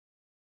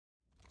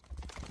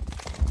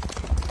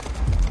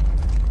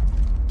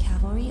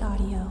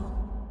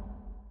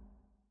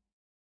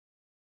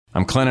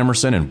I'm Clint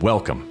Emerson, and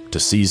welcome to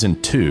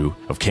Season 2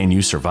 of Can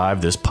You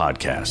Survive This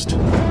Podcast,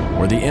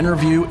 where the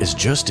interview is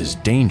just as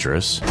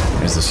dangerous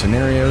as the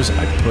scenarios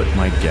I put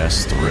my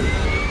guests through.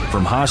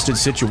 From hostage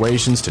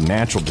situations to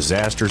natural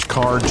disasters,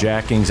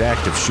 carjackings,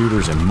 active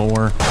shooters, and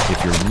more,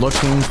 if you're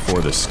looking for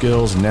the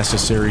skills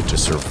necessary to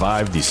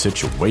survive these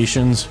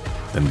situations,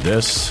 then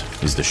this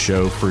is the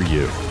show for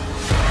you.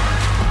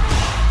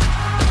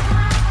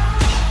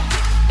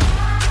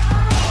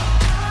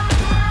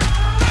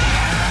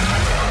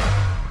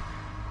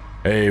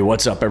 Hey,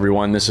 what's up,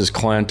 everyone? This is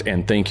Clint,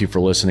 and thank you for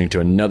listening to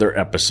another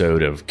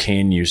episode of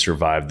Can You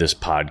Survive This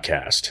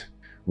Podcast.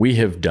 We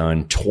have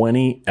done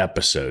 20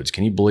 episodes.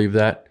 Can you believe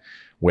that?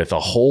 With a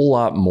whole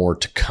lot more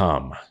to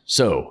come.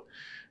 So,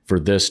 for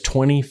this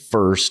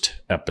 21st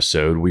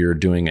episode, we are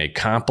doing a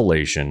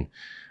compilation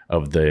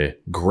of the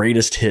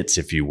greatest hits,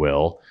 if you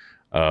will,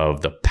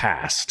 of the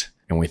past.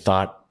 And we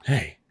thought,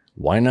 hey,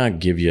 why not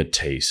give you a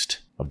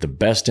taste of the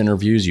best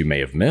interviews you may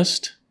have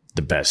missed,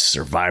 the best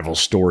survival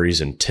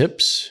stories and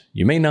tips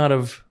you may not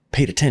have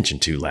paid attention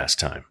to last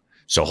time.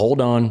 So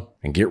hold on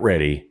and get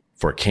ready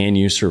for Can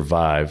You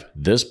Survive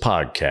This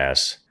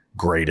Podcast's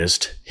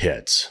greatest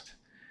hits.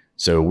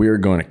 So we're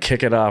going to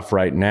kick it off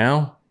right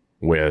now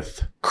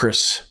with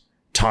Chris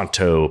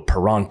Tonto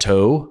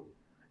Peranto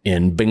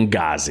in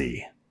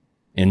Benghazi.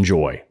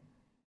 Enjoy.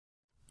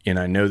 And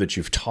I know that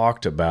you've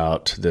talked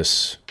about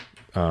this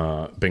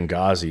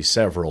Benghazi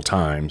several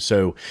times.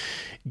 So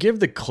give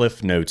the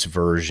Cliff Notes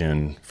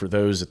version for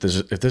those, if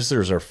this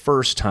is our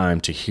first time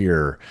to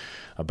hear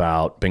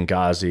about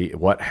Benghazi,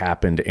 what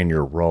happened in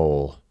your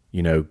role.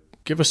 You know,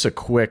 give us a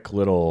quick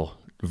little,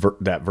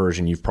 that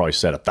version you've probably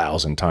said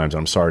 1,000 times.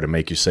 I'm sorry to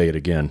make you say it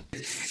again.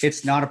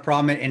 It's not a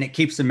problem, and it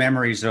keeps the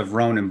memories of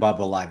Ron and Bubba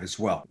alive as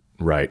well.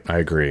 Right, I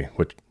agree.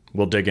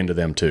 We'll dig into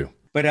them too.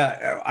 But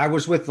I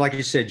was with, like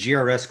you said,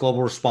 GRS,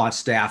 Global Response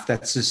Staff.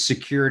 That's the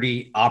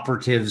security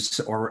operatives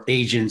or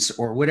agents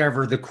or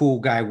whatever the cool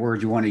guy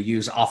word you want to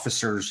use,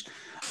 officers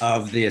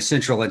of the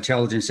Central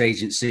Intelligence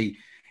Agency.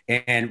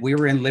 And we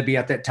were in Libya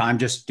at that time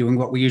just doing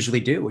what we usually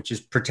do, which is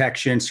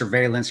protection,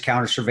 surveillance,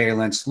 counter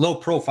surveillance, low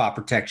profile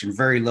protection,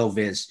 very low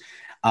vis.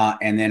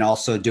 And then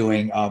also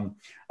doing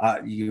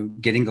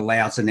getting the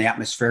layouts and the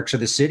atmospherics of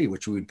the city,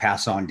 which we would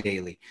pass on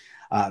daily.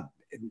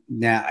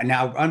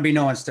 Now,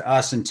 unbeknownst to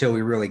us until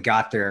we really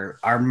got there,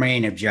 our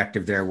main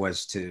objective there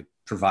was to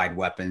provide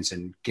weapons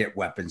and get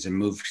weapons and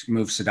move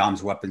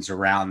Saddam's weapons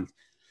around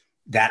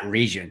that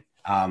region.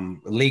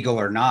 Legal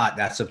or not,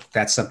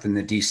 that's something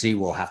the DC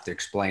will have to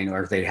explain,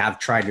 or if they have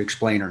tried to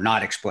explain or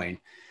not explain.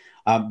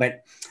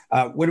 But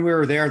when we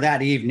were there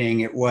that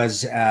evening, it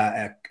was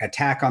an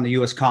attack on the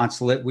U.S.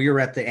 consulate. We were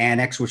at the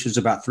annex, which was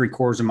about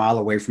 3/4 of a mile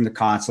away from the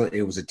consulate.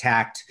 It was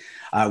attacked.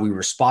 We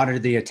responded to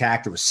the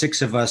attack. There was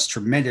 6 of us,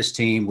 tremendous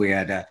team. We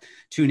had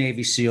 2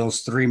 Navy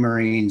SEALs, 3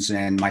 Marines,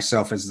 and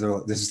myself as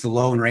this is the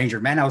Lone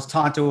Ranger. Man, I was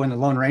Tonto and the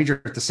Lone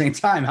Ranger at the same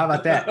time. How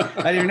about that?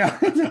 I didn't know.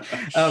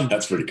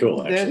 That's pretty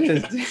cool,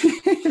 actually.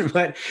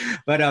 but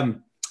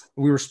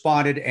we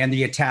responded, and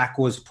the attack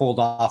was pulled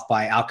off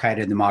by Al-Qaeda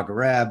in the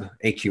Maghreb,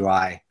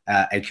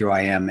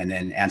 AQIM, and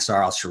then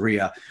Ansar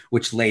al-Sharia,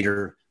 which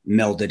later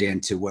melded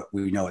into what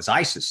we know as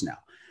ISIS now.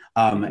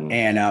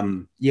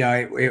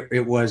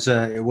 It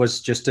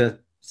was just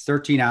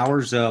 13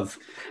 hours of,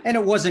 and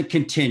it wasn't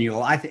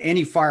continual.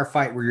 Any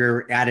firefight where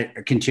you're at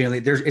it continually,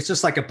 it's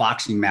just like a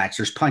boxing match.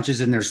 There's punches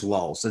and there's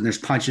lulls, and there's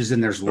punches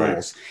and there's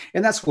lulls. Right.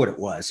 And that's what it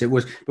was.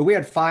 But we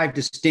had 5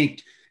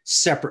 distinct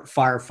separate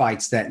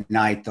firefights that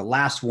night. The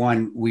last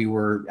one, we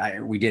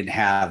didn't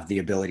have the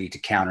ability to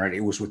counter it. It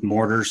was with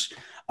mortars.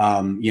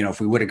 If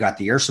we would have got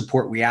the air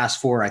support we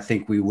asked for, I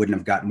think we wouldn't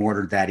have got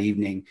mortared that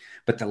evening.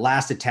 But the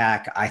last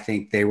attack, I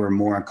think they were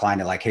more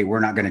inclined to like, hey,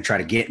 we're not going to try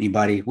to get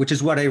anybody, which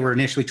is what they were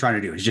initially trying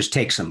to do, is just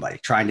take somebody,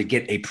 trying to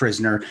get a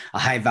prisoner, a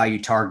high value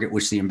target,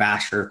 which the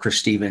ambassador, Chris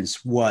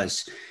Stevens,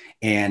 was.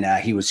 And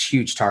he was a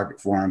huge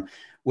target for him.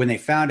 When they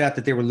found out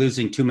that they were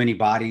losing too many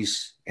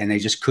bodies and they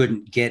just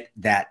couldn't get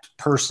that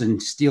person,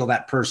 steal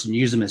that person,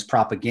 use them as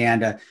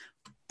propaganda,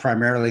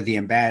 primarily the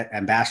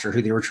ambassador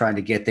who they were trying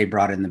to get, they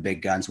brought in the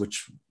big guns,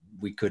 which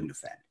we couldn't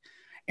defend.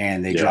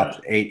 And they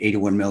dropped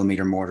 81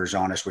 millimeter mortars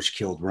on us, which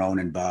killed Ron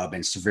and Bub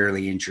and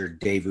severely injured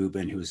Dave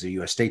Ubben, who was the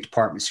U.S. State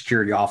Department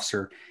security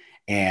officer,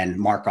 and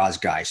Mark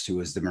Osgeist, who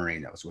was the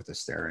Marine that was with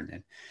us there.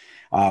 And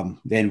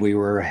then we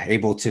were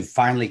able to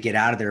finally get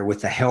out of there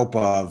with the help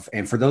of,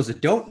 and for those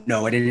that don't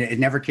know it, it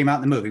never came out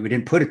in the movie. We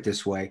didn't put it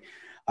this way,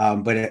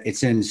 but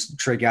it's in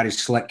Trey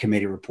Gowdy's Select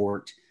Committee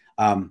report.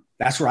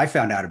 That's where I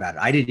found out about it.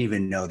 I didn't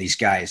even know these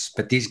guys,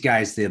 but these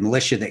guys, the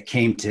militia that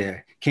came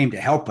to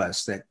help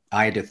us, that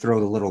I had to throw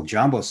the little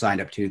jumbo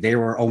sign up to, they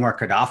were Omar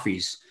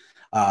Gaddafi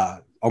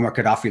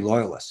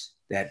loyalists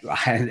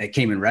that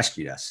came and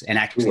rescued us and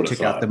actually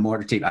took out the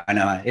mortar team. I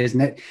know,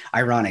 isn't it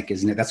ironic?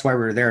 Isn't it? That's why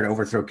we were there, to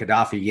overthrow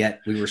Gaddafi,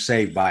 yet we were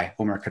saved by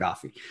Omar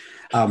Gaddafi.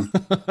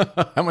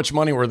 How much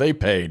money were they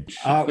paid?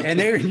 And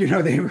they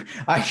were,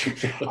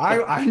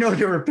 I know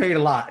they were paid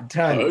a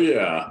ton. Oh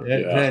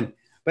yeah.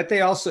 But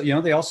they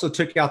also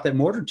took out that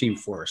mortar team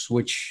for us,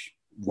 which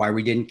why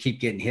we didn't keep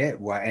getting hit.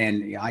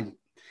 And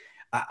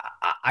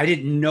I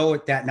didn't know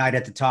it that night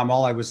at the time.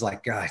 All I was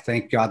like, God,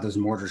 thank God those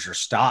mortars are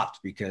stopped,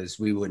 because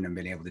we wouldn't have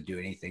been able to do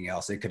anything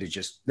else. They could have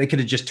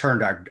just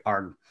turned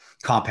our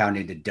compound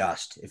into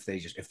dust if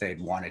they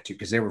had wanted to,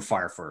 because they were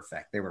fire for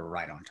effect. They were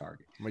right on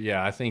target. Well,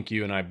 yeah, I think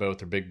you and I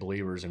both are big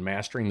believers in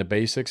mastering the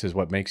basics is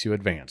what makes you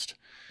advanced.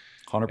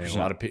 100%.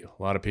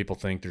 A lot of people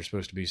think there's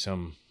supposed to be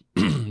some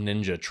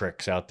ninja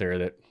tricks out there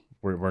that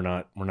we're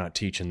not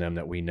teaching them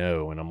that we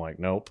know. And I'm like,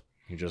 nope,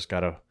 you just got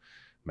to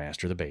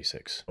master the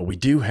basics. We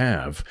do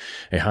have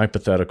a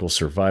hypothetical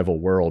survival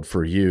world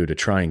for you to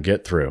try and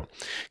get through.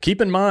 Keep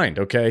in mind,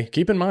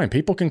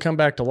 people can come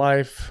back to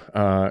life.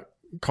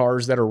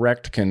 Cars that are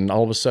wrecked can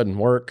all of a sudden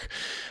work.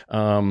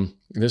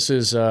 This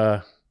is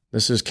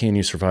Can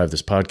You Survive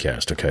This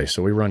podcast? Okay,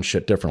 so we run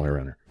shit differently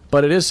around here.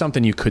 But it is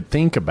something you could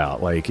think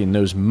about, like in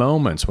those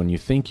moments when you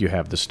think you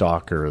have the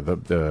stalker,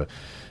 the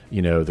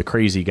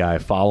crazy guy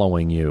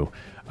following you.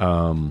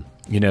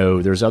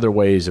 There's other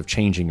ways of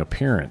changing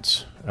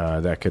appearance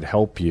that could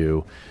help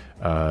you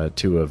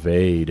to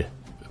evade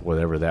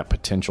whatever that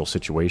potential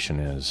situation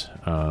is.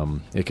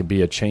 It could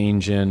be a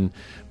change in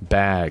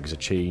bags, a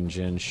change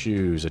in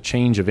shoes, a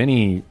change of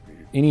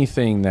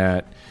anything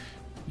that,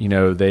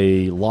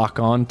 they lock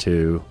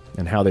onto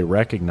and how they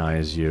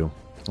recognize you.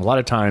 A lot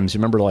of times, you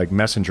remember like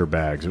messenger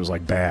bags, it was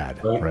like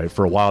bad, right?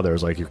 For a while there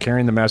was like, you're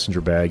carrying the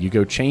messenger bag, you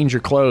go change your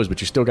clothes,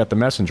 but you still got the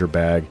messenger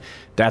bag.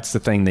 That's the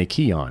thing they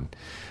key on.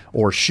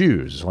 Or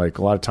shoes, like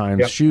a lot of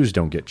times shoes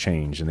don't get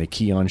changed and they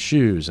key on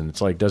shoes. And it's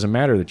like, doesn't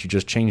matter that you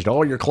just changed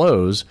all your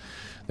clothes,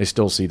 they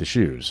still see the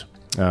shoes.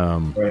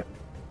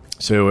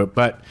 So,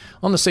 but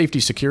on the safety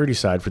security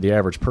side for the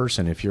average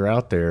person, if you're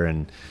out there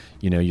and,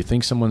 you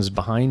think someone's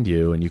behind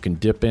you and you can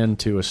dip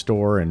into a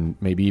store and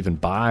maybe even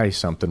buy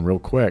something real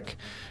quick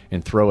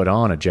and throw it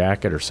on, a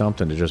jacket or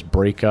something, to just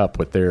break up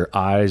what their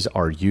eyes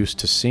are used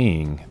to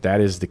seeing,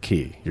 that is the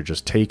key. You're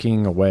just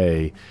taking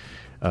away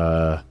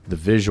the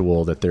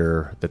visual that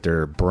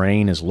their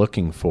brain is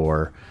looking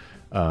for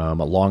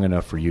long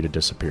enough for you to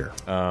disappear.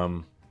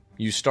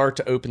 You start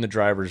to open the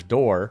driver's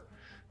door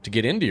to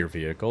get into your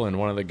vehicle, and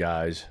one of the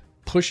guys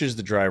pushes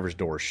the driver's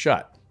door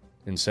shut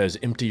and says,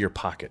 "Empty your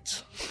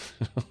pockets."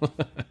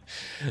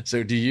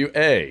 So do you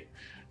A,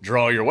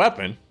 draw your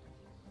weapon,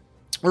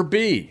 or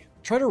B,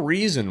 try to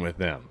reason with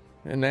them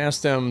and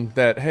ask them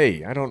that,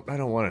 hey, I don't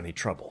want any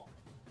trouble?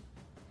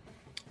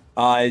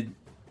 So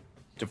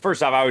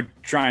first off, I would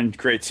try and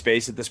create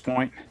space at this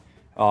point.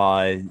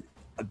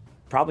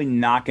 Probably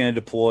not going to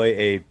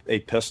deploy a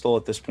pistol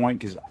at this point,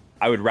 because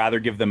I would rather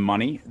give them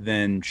money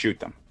than shoot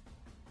them.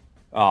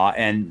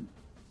 And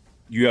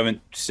you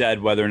haven't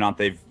said whether or not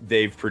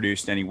they've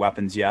produced any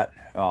weapons yet.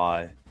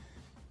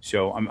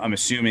 So I'm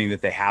assuming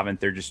that they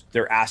haven't.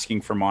 They're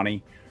asking for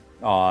money.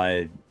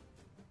 So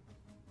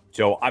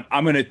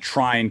I'm going to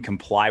try and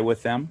comply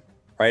with them.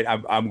 Right.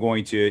 I'm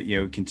going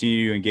to,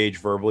 continue to engage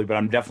verbally, but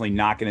I'm definitely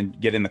not going to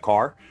get in the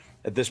car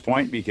at this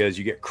point, because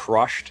you get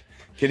crushed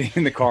getting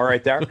in the car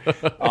right there.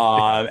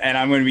 And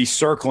I'm going to be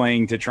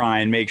circling to try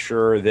and make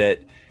sure that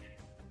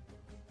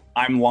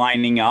I'm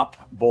lining up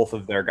both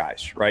of their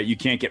guys, right? You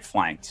can't get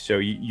flanked. So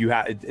you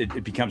have,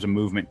 it becomes a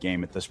movement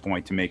game at this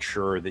point to make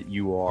sure that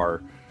you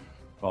are,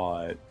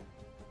 that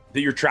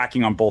you're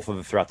tracking on both of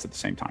the threats at the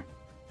same time.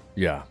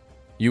 Yeah.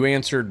 You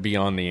answered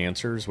beyond the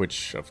answers,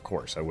 which of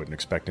course I wouldn't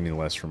expect any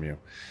less from you.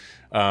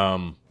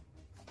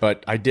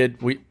 But I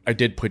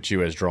did put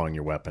you as drawing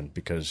your weapon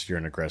because you're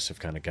an aggressive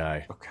kind of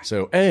guy. Okay.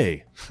 So,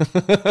 A,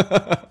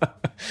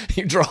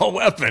 you draw a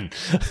weapon.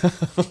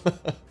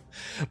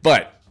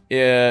 But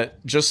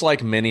just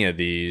like many of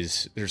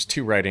these, there's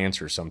two right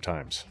answers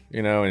sometimes,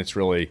 and it's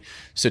really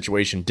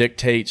situation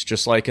dictates,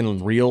 just like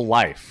in real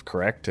life,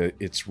 correct?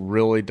 It's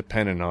really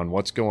dependent on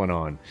what's going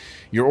on.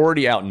 You're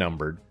already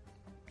outnumbered.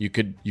 You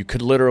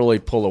could literally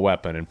pull a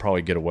weapon and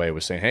probably get away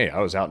with saying, hey, I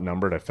was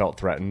outnumbered, I felt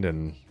threatened,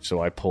 and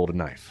so I pulled a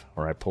knife,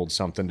 or I pulled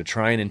something to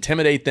try and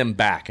intimidate them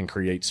back and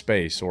create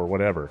space or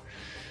whatever,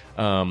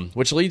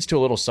 which leads to a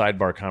little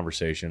sidebar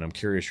conversation. I'm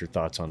curious your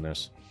thoughts on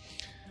this.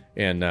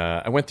 And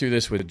I went through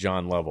this with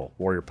John Lovell,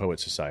 Warrior Poet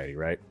Society,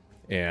 right?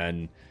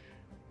 And,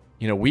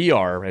 we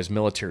are, as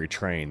military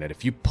trained, that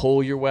if you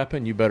pull your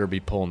weapon, you better be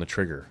pulling the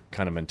trigger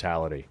kind of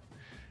mentality.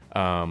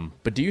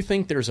 But do you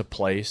think there's a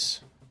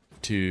place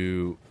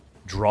to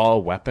draw a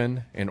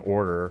weapon in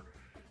order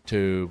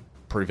to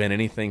prevent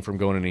anything from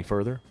going any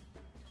further?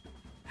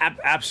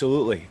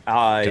 Absolutely.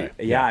 Okay.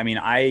 Yeah. I mean,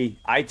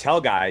 I tell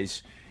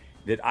guys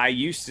that I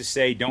used to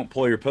say, don't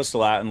pull your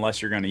pistol out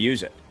unless you're going to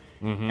use it.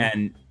 Mm-hmm.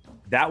 And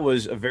that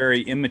was a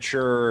very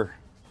immature,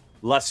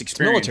 less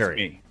experienced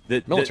me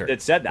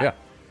that said that. Yeah.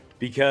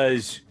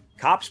 Because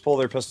cops pull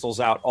their pistols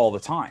out all the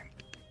time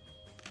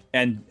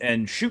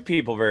and shoot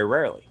people very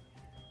rarely.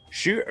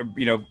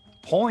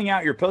 Pulling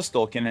out your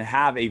pistol can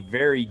have a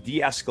very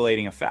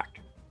de-escalating effect.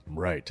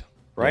 Right.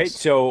 Yes.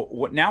 So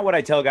what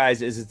I tell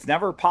guys is it's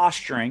never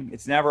posturing.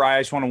 It's never, I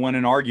just want to win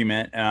an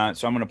argument.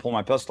 So I'm going to pull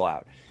my pistol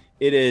out.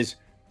 It is,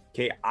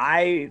 okay,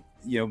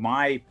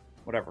 my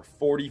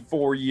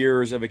 44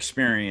 years of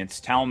experience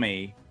tell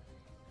me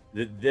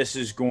that this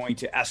is going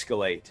to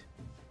escalate.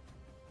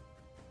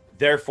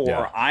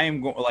 Therefore,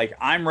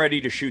 I'm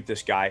ready to shoot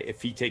this guy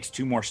if he takes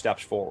 2 more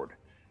steps forward.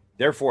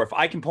 Therefore, if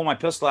I can pull my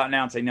pistol out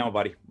now and say, no,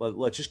 buddy,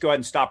 let's just go ahead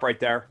and stop right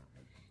there.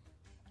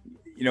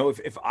 You know,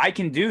 if I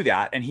can do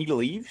that and he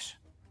leaves,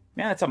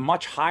 man, that's a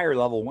much higher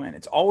level win.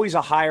 It's always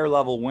a higher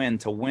level win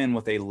to win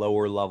with a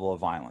lower level of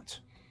violence.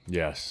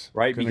 Yes.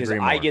 Right. Because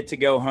I get to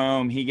go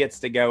home. He gets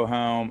to go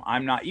home.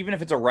 I'm not, even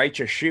if it's a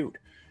righteous shoot,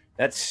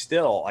 that's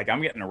still like,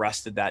 I'm getting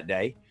arrested that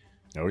day.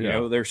 Oh yeah. You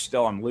know, there's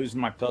still, I'm losing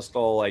my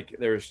pistol. Like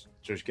there's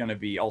going to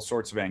be all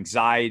sorts of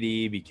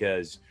anxiety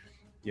because,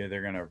 you know,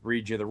 they're going to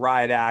read you the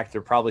riot act.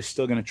 They're probably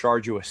still going to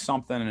charge you with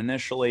something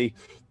initially.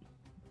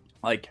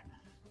 Like,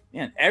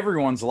 man,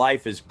 everyone's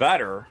life is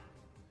better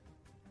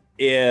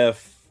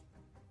if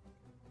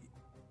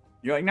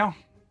you're like, no,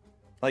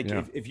 like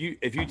if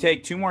you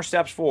take 2 more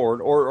steps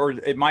forward, or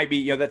it might be,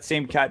 you know, that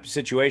same type of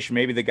situation.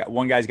 Maybe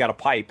one guy's got a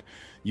pipe,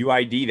 you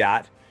ID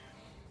that,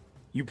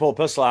 you pull a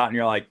pistol out and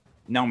you're like,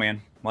 no,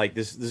 man, like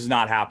this is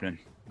not happening.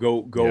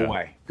 Go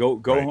away.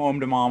 Go right home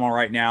to mama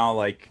right now.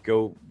 Like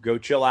go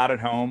chill out at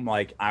home.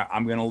 Like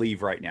I'm going to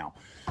leave right now.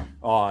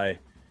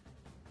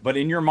 But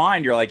in your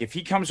mind, you're like, if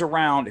he comes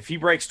around, if he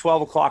breaks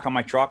 12 o'clock on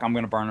my truck, I'm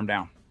going to burn him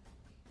down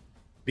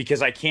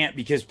because I can't,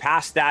 because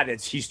past that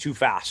he's too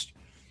fast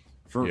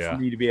for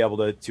me to be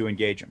able to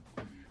engage him.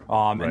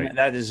 And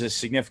that is a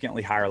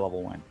significantly higher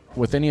level win.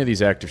 With any of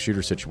these active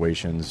shooter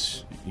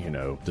situations, you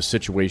know, the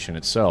situation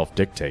itself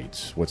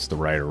dictates what's the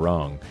right or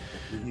wrong.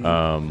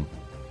 Mm-hmm.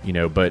 You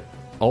know, but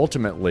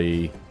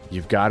ultimately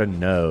you've got to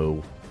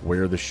know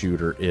where the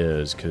shooter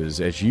is, because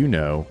as you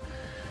know,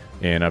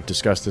 and I've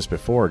discussed this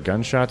before,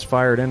 gunshots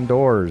fired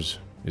indoors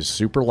is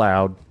super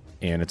loud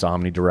and it's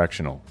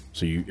omnidirectional.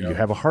 So you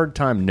have a hard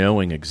time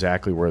knowing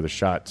exactly where the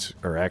shots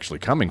are actually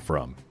coming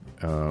from.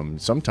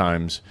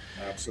 Sometimes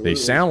they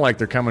sound like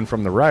they're coming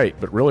from the right,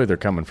 but really they're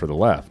coming from the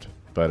left.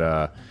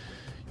 But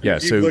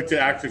if you looked at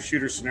active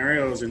shooter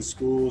scenarios in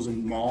schools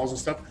and malls and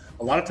stuff,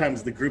 a lot of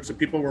times the groups of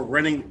people were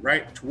running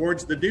right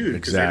towards the dude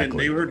because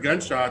they heard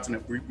gunshots and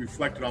it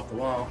reflected off the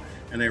wall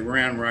and they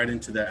ran right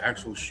into the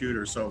actual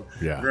shooter. So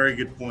very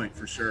good point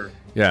for sure.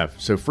 Yeah.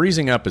 So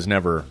freezing up is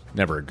never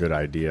a good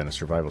idea in a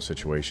survival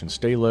situation.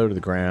 Stay low to the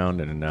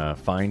ground, and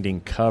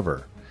finding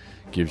cover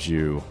gives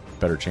you a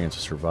better chance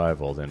of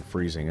survival than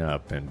freezing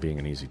up and being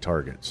an easy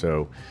target.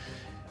 So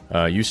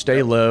you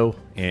stay low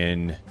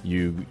and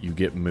you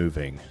get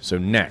moving. So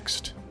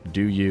next,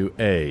 do you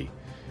A,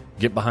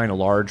 get behind a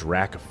large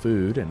rack of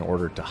food in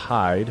order to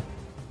hide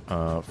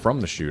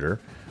from the shooter,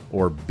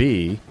 or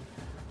B,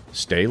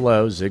 stay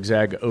low,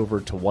 zigzag over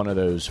to one of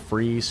those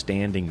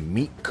freestanding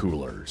meat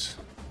coolers?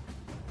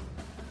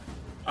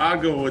 I'll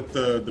go with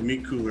the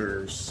meat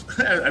coolers.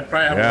 I'd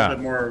probably have a little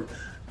bit more,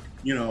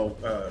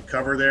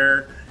 cover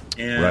there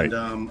and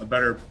a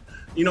better.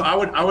 I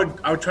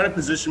would try to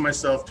position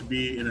myself to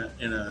be in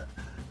a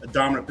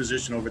dominant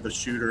position over the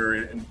shooter,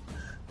 and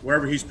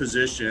wherever he's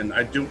positioned,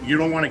 you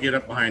don't want to get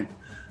up behind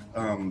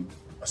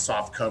a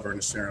soft cover in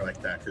a scenario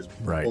like that, because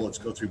bullets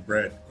go through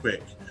bread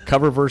quick.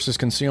 Cover versus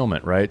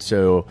concealment, right?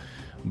 So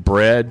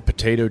bread,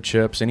 potato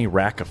chips, any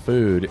rack of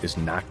food is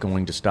not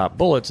going to stop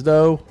bullets,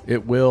 though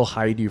it will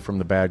hide you from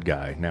the bad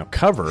guy. Now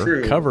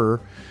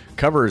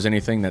cover is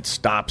anything that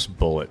stops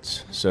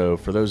bullets. So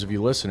for those of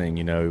you listening,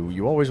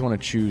 you always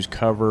want to choose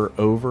cover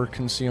over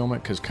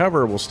concealment, because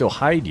cover will still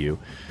hide you,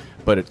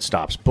 but it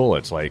stops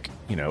bullets. Like,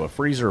 a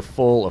freezer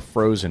full of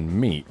frozen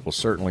meat will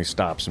certainly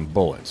stop some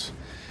bullets.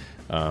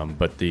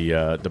 But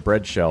the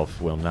bread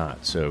shelf will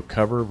not. So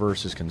cover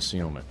versus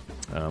concealment.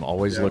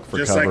 Always look for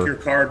just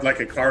cover. Like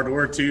a car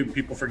door too.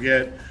 People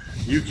forget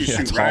you can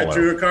shoot right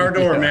through a car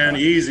door, man,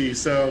 easy.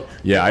 So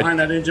get behind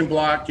that engine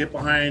block, get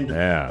behind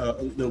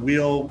the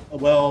wheel.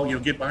 Well,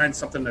 get behind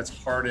something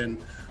that's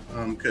hardened,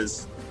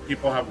 because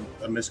people have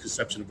a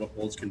misconception of what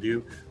bullets can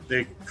do.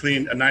 A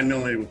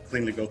 9mm will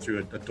cleanly go through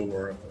a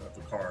door of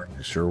the car.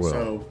 Sure will.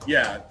 So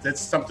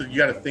that's something you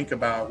got to think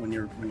about when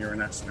you're in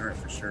that scenario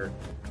for sure.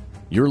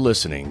 You're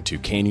listening to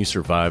Can You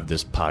Survive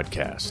This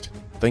podcast?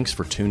 Thanks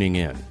for tuning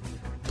in.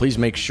 Please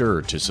make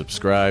sure to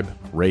subscribe,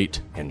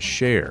 rate, and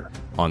share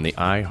on the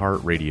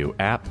iHeartRadio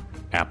app,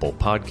 Apple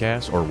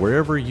Podcasts, or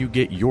wherever you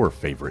get your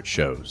favorite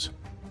shows.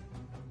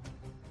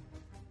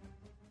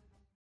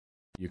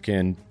 You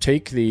can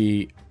take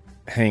the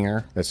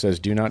hanger that says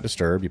 "Do Not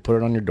Disturb," you put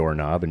it on your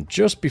doorknob, and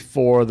just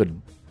before the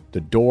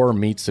door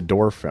meets the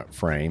door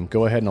frame,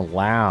 go ahead and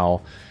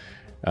allow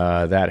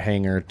that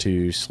hanger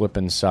to slip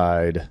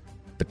inside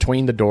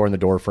between the door and the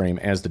door frame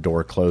as the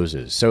door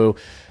closes. So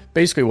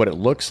basically what it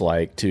looks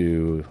like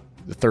to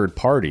the third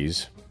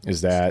parties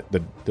is that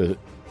the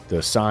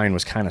sign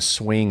was kind of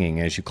swinging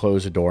as you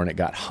close the door, and it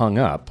got hung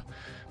up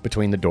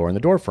between the door and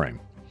the door frame.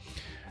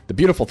 The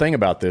beautiful thing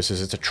about this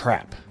is it's a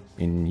trap.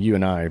 And you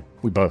and I,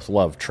 we both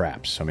love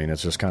traps. I mean,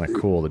 it's just kind of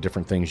cool, the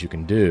different things you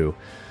can do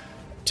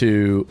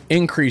to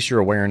increase your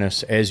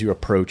awareness as you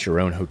approach your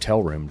own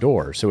hotel room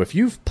door. So if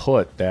you've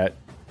put that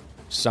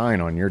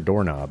sign on your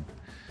doorknob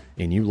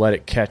and you let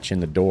it catch in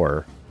the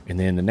door, and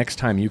then the next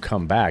time you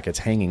come back, it's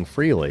hanging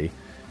freely,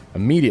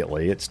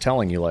 immediately it's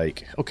telling you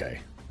like,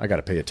 okay, I got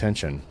to pay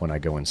attention when I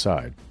go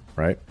inside,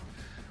 right?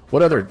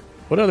 What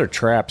other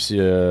traps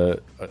do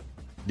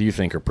you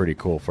think are pretty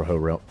cool for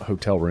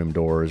hotel room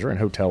doors or in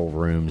hotel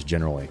rooms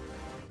generally?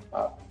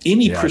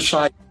 Any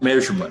precise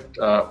measurement,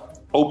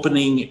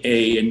 opening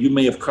and you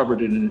may have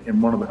covered it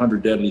in one of the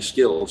 100 Deadly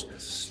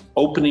Skills,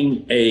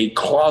 opening a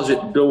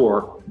closet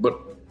door, but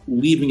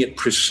leaving it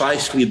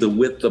precisely the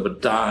width of a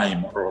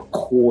dime or a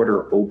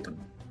quarter open.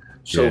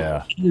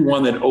 So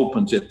anyone that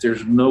opens it,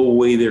 there's no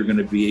way they're going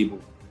to be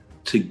able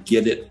to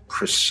get it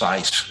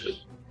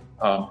precisely.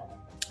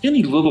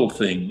 Any little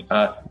thing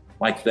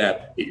like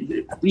that.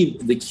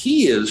 The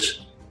key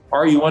is,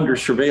 are you under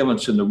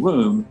surveillance in the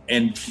room,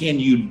 and can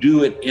you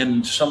do it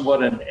in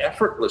somewhat an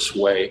effortless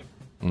way?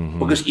 Mm-hmm.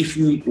 Because if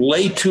you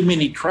lay too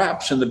many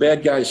traps and the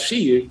bad guys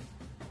see you,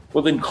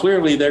 well, then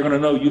clearly they're going to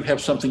know you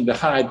have something to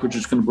hide, which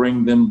is going to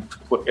bring them to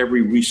put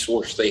every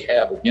resource they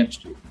have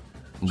against you.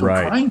 So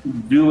trying to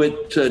do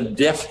it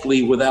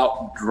deftly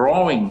without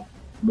drawing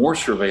more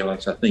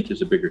surveillance, I think,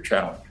 is a bigger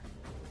challenge.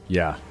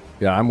 Yeah,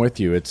 I'm with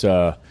you. It's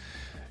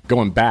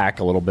going back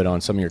a little bit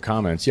on some of your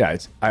comments. Yeah,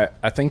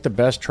 I think the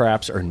best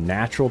traps are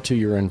natural to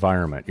your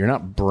environment. You're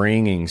not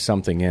bringing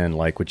something in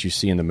like what you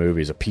see in the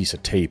movies, a piece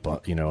of tape,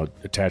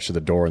 attached to the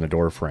door and the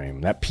door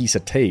frame. That piece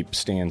of tape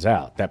stands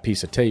out. That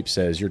piece of tape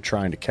says you're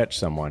trying to catch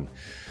someone.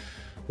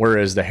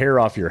 Whereas the hair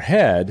off your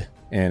head,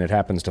 and it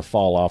happens to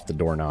fall off the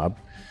doorknob,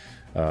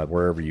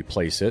 wherever you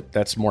place it,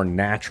 that's more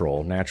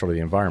natural to the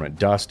environment.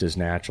 Dust is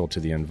natural to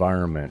the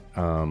environment.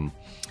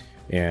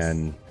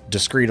 And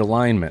discrete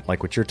alignment,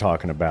 like what you're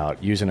talking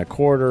about, using a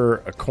quarter,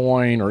 a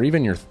coin, or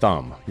even your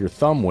thumb. Your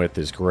thumb width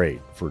is great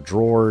for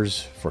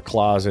drawers, for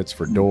closets,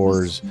 for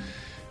doors.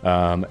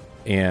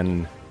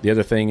 And the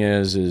other thing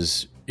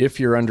is if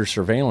you're under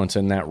surveillance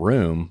in that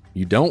room,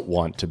 you don't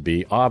want to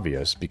be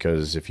obvious,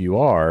 because if you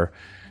are,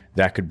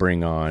 that could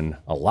bring on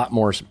a lot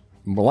more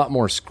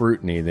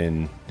scrutiny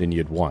than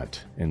you'd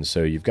want. And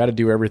so you've got to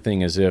do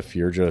everything as if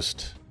you're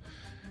just,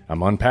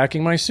 I'm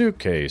unpacking my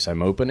suitcase,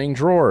 I'm opening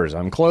drawers,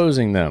 I'm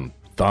closing them.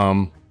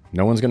 Thumb,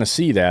 no one's going to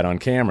see that on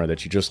camera,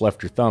 that you just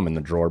left your thumb in the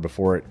drawer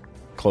before it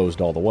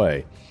closed all the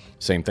way.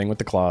 Same thing with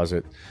the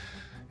closet.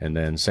 And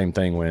then same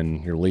thing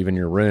when you're leaving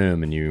your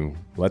room and you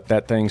let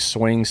that thing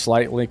swing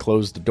slightly,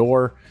 close the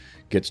door,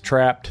 gets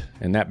trapped,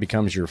 and that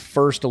becomes your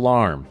first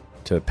alarm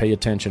to pay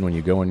attention when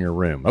you go in your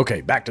room.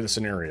 Okay, back to the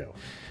scenario.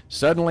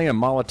 Suddenly, a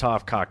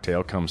Molotov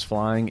cocktail comes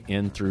flying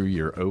in through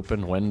your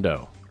open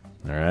window.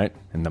 All right?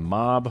 And the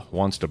mob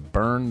wants to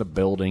burn the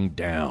building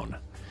down.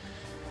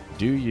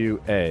 Do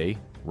you, A,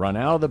 run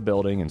out of the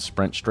building and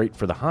sprint straight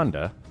for the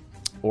Honda?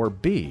 Or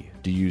B,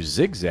 do you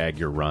zigzag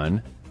your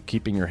run,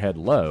 keeping your head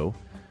low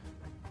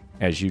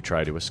as you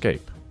try to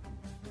escape?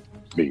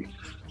 B.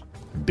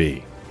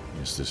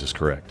 Yes, this is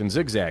correct. And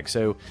zigzag.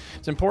 So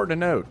it's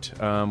important to note,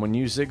 when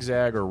you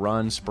zigzag or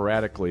run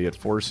sporadically, it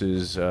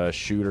forces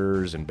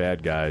shooters and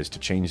bad guys to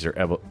change their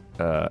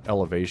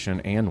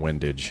elevation and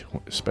windage,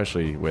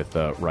 especially with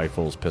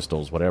rifles,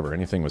 pistols, whatever,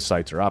 anything with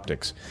sights or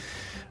optics,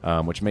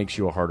 which makes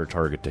you a harder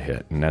target to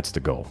hit. And that's the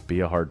goal. Be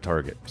a hard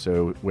target.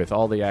 So with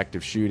all the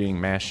active shooting,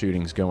 mass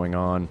shootings going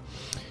on,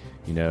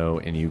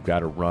 and you've got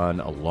to run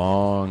a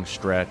long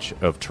stretch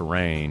of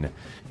terrain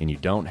and you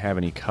don't have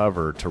any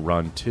cover to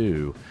run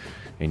to,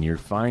 and you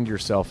find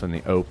yourself in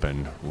the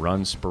open,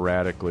 run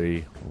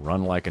sporadically,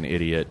 run like an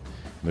idiot,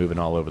 moving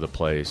all over the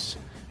place,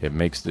 it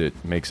makes it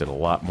a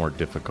lot more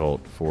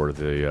difficult for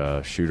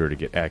the shooter to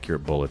get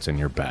accurate bullets in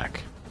your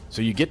back.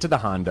 So you get to the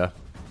Honda.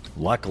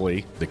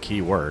 Luckily, the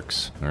key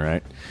works, all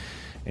right?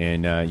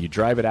 And you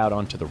drive it out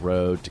onto the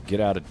road to get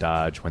out of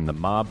Dodge when the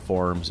mob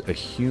forms a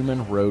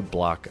human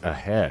roadblock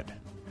ahead,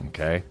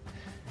 okay?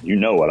 You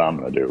know what I'm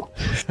going to do.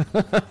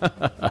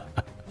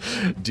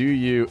 Do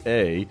you,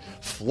 A,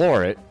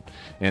 floor it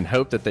and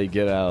hope that they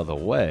get out of the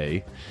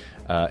way,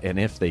 and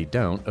if they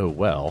don't, oh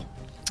well,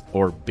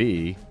 or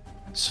B,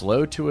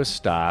 slow to a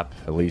stop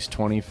at least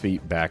 20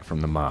 feet back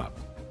from the mob?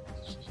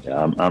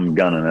 Yeah, I'm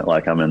gunning it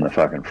like I'm in the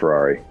fucking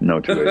Ferrari. No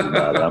two ways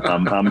about it.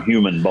 I'm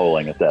human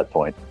bowling at that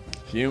point.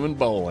 Human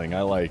bowling,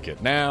 I like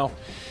it. Now,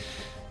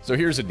 so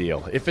here's the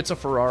deal. If it's a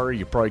Ferrari,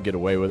 you probably get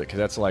away with it because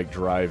that's like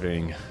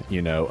driving,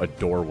 a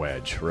door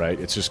wedge, right?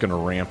 It's just going to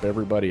ramp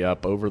everybody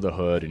up over the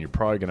hood, and you're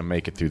probably going to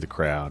make it through the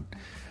crowd.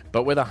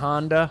 But with a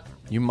Honda,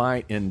 you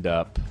might end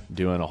up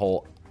doing a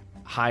whole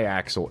high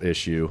axle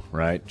issue,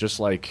 right? Just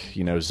like,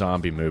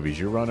 zombie movies.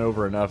 You run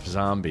over enough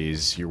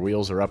zombies, your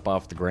wheels are up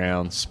off the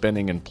ground,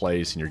 spinning in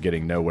place, and you're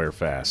getting nowhere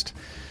fast.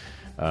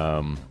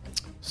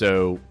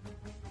 So,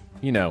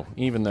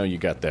 even though you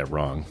got that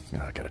wrong,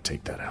 I got to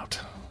take that out.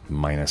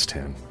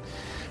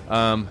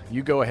 -10.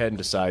 You go ahead and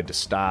decide to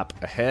stop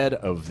ahead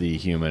of the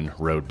human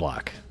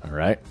roadblock, all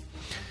right?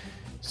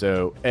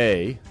 So,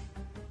 A,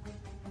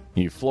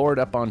 you floor it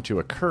up onto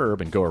a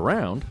curb and go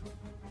around,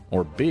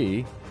 or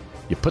B,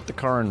 you put the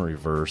car in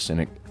reverse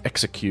and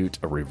execute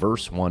a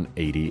reverse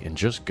 180 and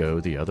just go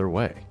the other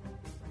way.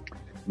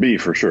 B,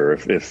 for sure.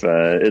 If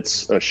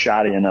it's a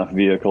shoddy enough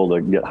vehicle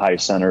to get high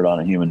centered on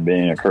a human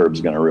being, a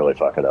curb's going to really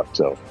fuck it up.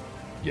 So,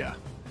 yeah,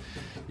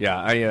 Yeah,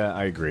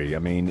 I agree. I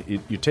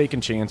mean, you're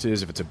taking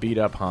chances. If it's a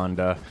beat-up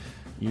Honda,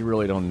 you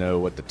really don't know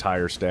what the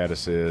tire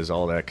status is,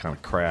 all that kind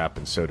of crap.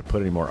 And so to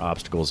put any more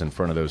obstacles in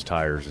front of those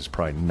tires is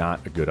probably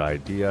not a good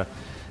idea.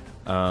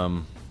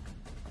 And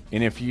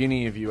if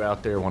any of you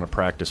out there want to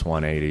practice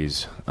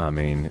 180s, I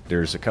mean,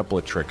 there's a couple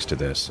of tricks to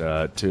this.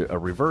 To a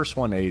reverse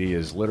 180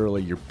 is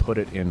literally you put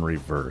it in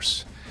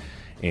reverse.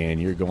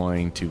 And you're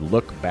going to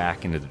look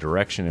back into the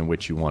direction in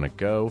which you want to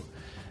go.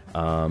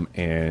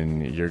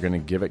 And you're going to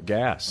give it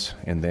gas,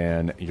 and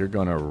then you're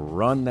going to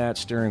run that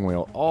steering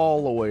wheel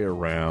all the way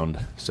around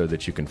so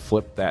that you can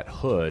flip that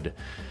hood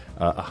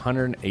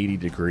 180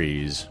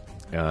 degrees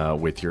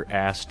with your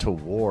ass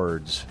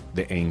towards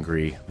the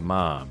angry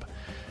mob.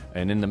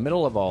 And in the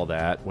middle of all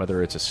that,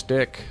 whether it's a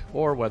stick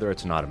or whether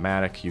it's an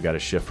automatic, you got to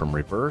shift from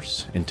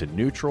reverse into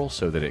neutral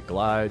so that it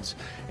glides,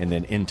 and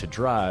then into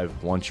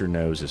drive once your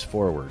nose is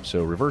forward.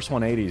 So reverse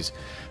 180s,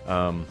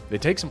 they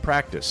take some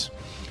practice,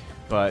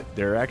 but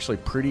they're actually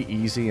pretty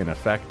easy and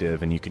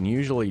effective, and you can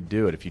usually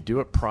do it. If you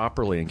do it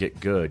properly and get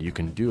good, you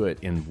can do it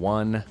in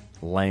one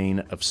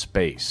lane of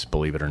space,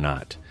 believe it or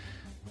not.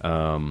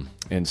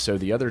 And so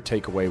the other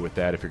takeaway with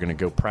that, if you're going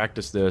to go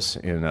practice this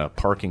in a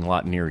parking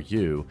lot near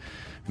you,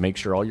 make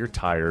sure all your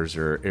tires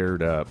are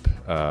aired up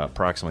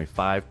approximately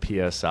 5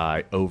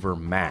 PSI over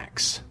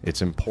max.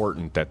 It's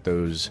important that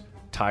those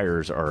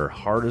tires are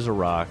hard as a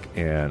rock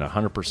and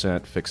 100%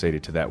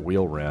 fixated to that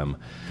wheel rim,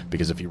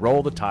 because if you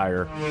roll the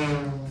tire...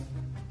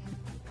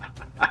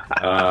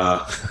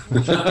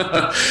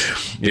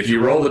 if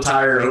you roll the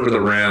tire over the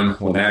rim,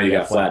 well, now you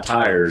got flat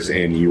tires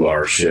and you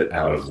are shit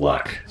out of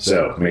luck.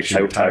 So make sure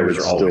your tires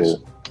are always...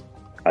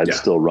 I'd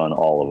still run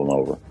all of them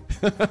over.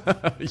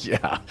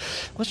 Yeah.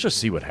 Let's just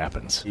see what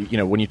happens. You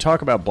know, when you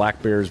talk about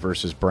black bears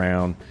versus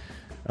brown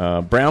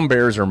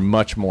bears are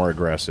much more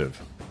aggressive.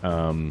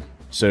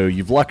 So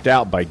you've lucked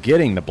out by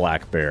getting the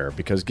black bear,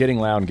 because getting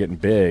loud and getting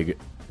big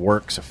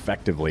works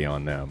effectively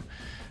on them.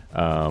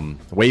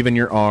 Waving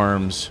your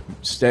arms,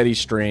 steady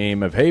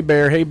stream of, hey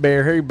bear, hey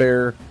bear, hey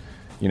bear,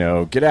 you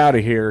know, get out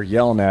of here,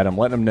 yelling at them,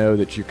 letting them know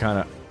that you kind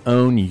of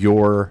own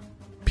your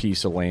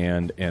piece of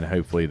land, and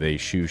hopefully they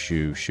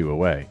shoo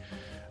away.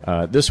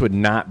 This would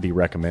not be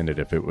recommended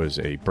if it was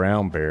a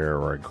brown bear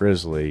or a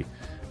grizzly,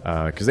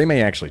 because they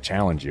may actually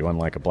challenge you.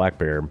 Unlike a black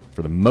bear,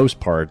 for the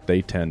most part,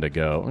 they tend to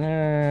go,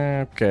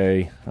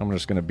 okay, I'm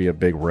just going to be a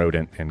big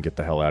rodent and get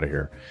the hell out of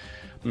here.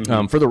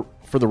 Mm-hmm.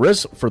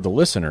 For the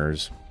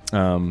listeners,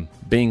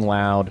 being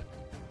loud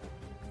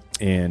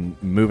and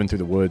moving through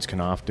the woods can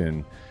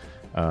often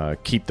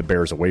keep the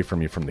bears away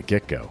from you from the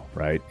get-go,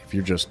 right? If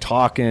you're just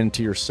talking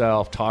to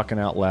yourself, talking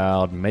out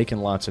loud, making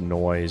lots of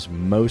noise,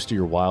 most of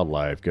your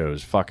wildlife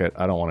goes, fuck it,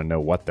 I don't want to know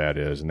what that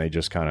is, and they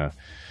just kind of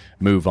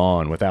move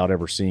on without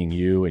ever seeing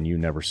you and you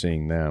never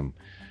seeing them.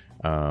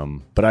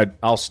 But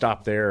I'll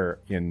stop there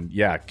and,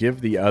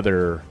 give the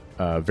other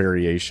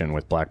variation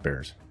with black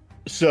bears.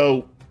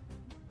 So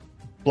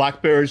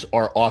black bears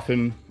are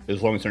often,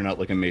 as long as they're not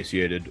like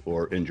emaciated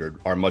or injured,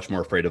 are much more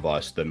afraid of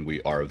us than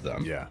we are of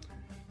them. Yeah.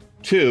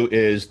 Two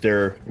is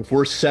if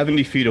we're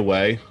 70 feet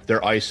away,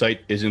 their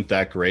eyesight isn't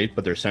that great,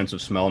 but their sense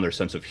of smell and their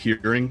sense of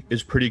hearing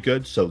is pretty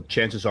good. So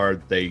chances are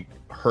they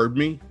heard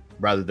me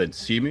rather than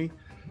see me.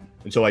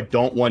 And so I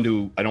don't want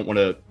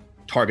to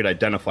target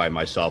identify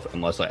myself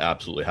unless I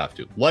absolutely have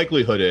to.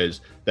 Likelihood is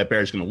that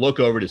bear is going to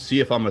look over to see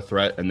if I'm a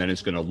threat, and then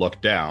it's going to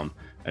look down.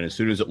 And as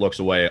soon as it looks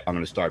away, I'm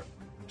going to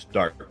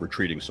start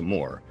retreating some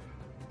more.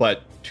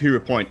 But to your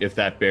point, if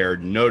that bear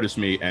noticed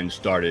me and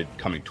started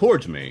coming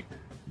towards me,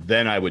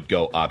 then I would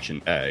go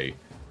option A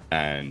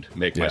and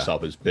make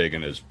myself as big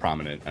and as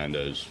prominent and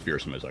as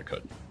fearsome as I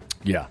could.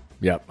 Yeah,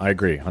 I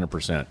agree,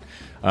 100%.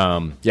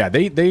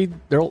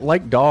 They're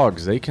like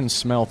dogs. They can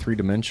smell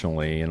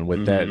three-dimensionally, and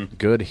with that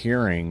good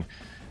hearing,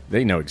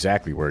 they know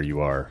exactly where you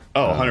are.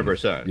 Oh,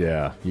 100%.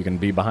 Yeah, you can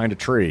be behind a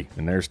tree,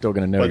 and they're still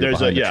going to know you're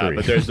behind a tree.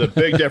 But there's a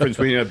big difference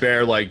between a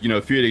bear,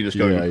 feeding, just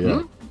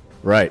going,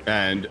 right,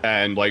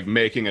 and like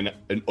making an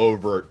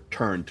overt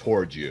turn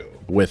towards you.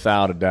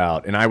 Without a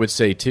doubt. And I would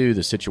say, too,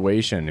 the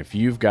situation, if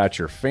you've got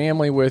your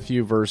family with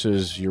you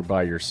versus you're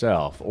by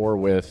yourself, or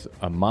with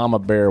a mama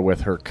bear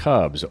with her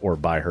cubs or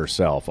by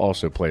herself,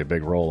 also play a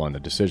big role in the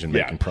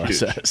decision-making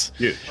process.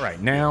 Huge. All right,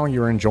 now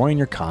you're enjoying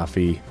your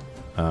coffee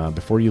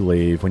before you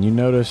leave, when you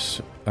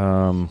notice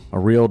a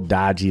real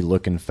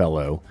dodgy-looking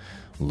fellow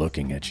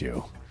looking at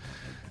you.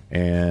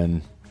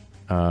 And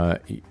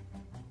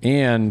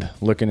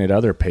looking at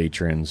other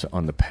patrons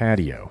on the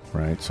patio,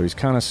 right? So he's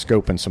kind of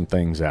scoping some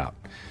things out.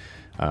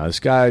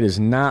 This guy does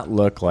not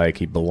look like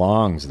he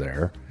belongs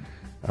there.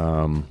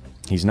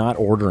 He's not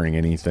ordering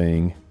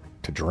anything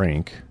to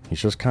drink. He's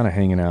just kind of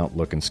hanging out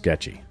looking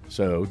sketchy.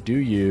 So do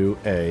you,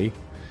 A,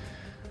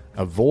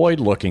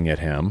 avoid looking at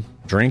him,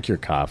 drink your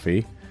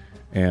coffee,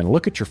 and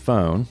look at your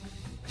phone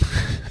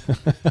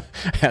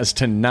as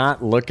to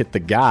not look at the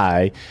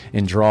guy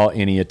and draw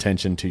any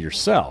attention to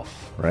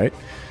yourself, right?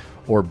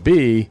 Or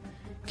B,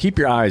 keep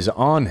your eyes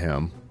on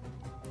him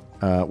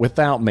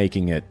without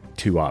making it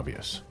too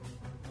obvious.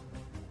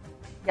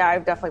 Yeah,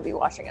 I'd definitely be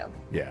watching him.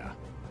 Yeah.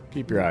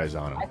 Keep your eyes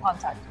on them. Eye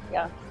contact.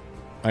 Yeah.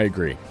 I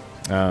agree.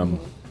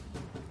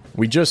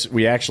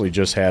 We actually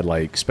just had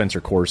like Spencer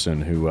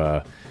Corson,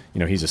 who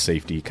he's a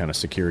safety kind of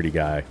security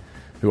guy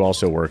who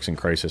also works in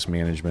crisis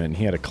management, and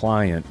he had a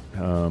client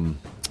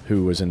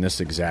who was in this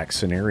exact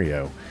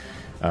scenario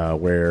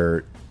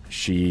where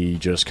she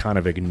just kind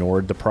of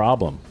ignored the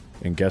problem.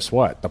 And guess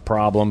what? The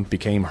problem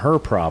became her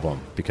problem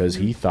because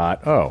he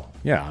thought, oh,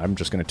 yeah, I'm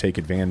just going to take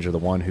advantage of the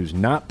one who's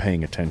not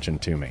paying attention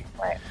to me.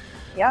 Right.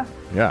 Yeah.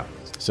 Yeah.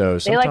 So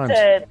sometimes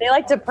they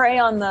like to prey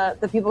on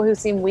the people who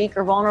seem weak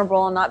or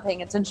vulnerable and not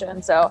paying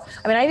attention. So,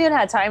 I mean, I've even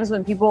had times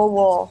when people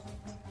will,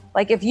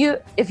 like, if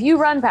you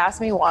run past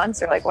me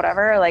once or like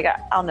whatever, like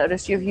I'll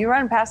notice you. If you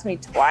run past me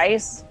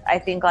twice, I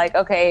think like,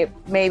 okay,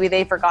 maybe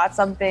they forgot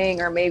something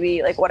or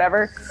maybe like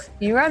whatever. If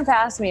you run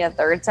past me a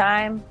third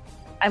time,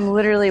 I'm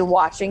literally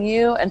watching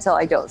you until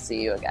I don't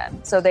see you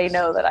again. So they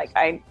know that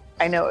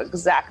I know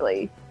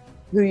exactly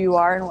who you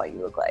are and what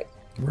you look like.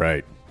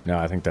 Right. No,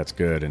 I think that's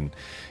good. And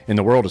in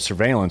the world of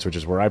surveillance, which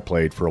is where I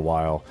played for a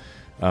while,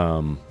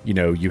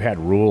 you had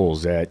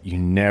rules that you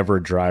never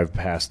drive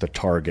past the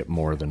target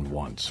more than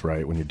once,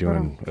 right? When you're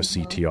doing a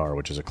CTR,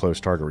 which is a close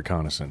target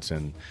reconnaissance.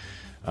 And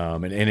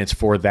it's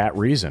for that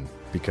reason,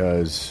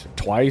 because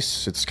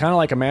twice, it's kind of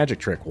like a magic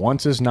trick.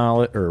 Once is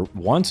knowledge, or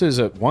once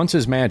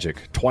is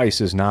magic,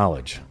 twice is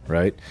knowledge,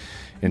 right?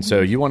 And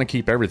so you want to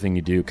keep everything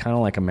you do kind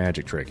of like a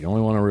magic trick. You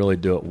only want to really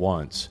do it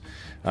once.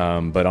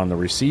 But on the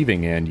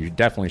receiving end, you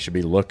definitely should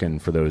be looking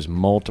for those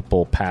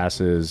multiple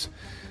passes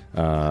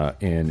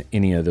and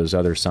any of those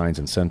other signs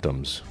and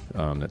symptoms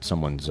that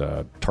someone's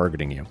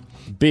targeting you.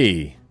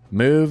 B,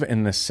 move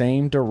in the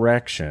same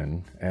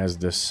direction as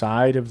the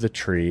side of the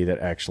tree that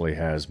actually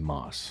has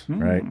moss,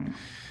 right?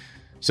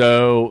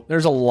 So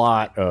there's a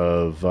lot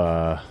of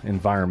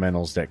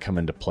environmentals that come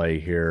into play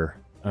here.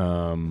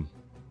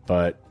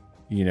 But,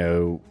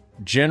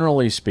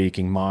 generally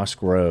speaking, moss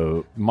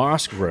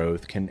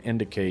growth can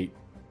indicate,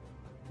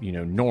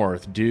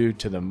 north due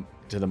to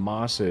the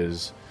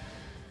mosses.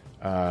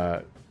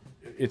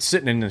 It's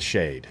sitting in the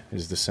shade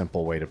is the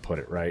simple way to put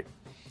it, right?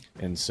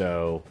 And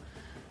so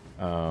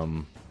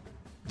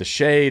the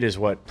shade is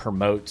what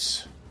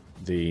promotes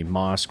the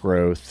moss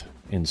growth.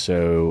 And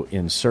so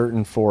in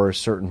certain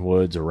forests, certain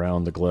woods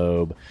around the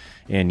globe,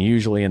 and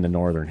usually in the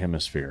northern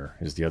hemisphere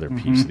is the other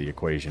piece of the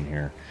equation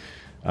here,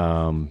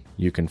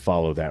 you can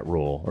follow that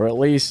rule, or at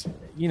least,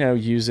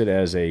 use it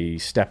as a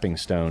stepping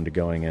stone to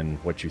going in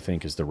what you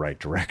think is the right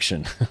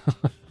direction.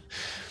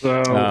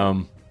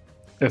 So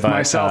if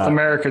my South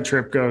America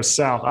trip goes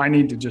south, I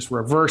need to just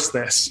reverse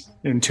this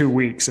in 2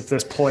 weeks if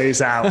this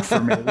plays out for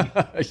me.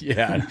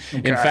 Yeah.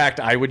 Okay. In fact,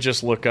 I would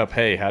just look up,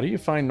 hey, how do you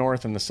find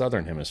north in the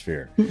southern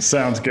hemisphere?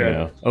 Sounds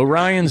good.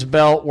 Orion's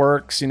belt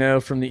works,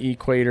 from the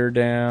equator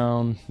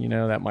down.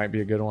 That might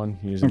be a good one,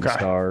 using the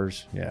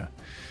stars. Yeah.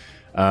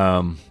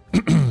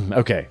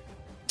 Okay.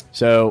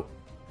 So,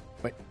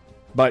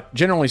 but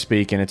generally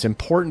speaking, it's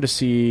important to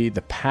see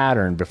the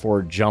pattern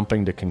before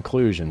jumping to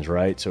conclusions,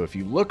 right? So if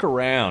you look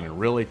around and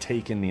really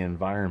take in the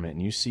environment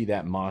and you see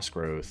that moss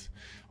growth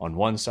on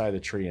one side of the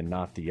tree and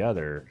not the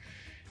other,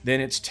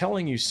 then it's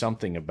telling you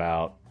something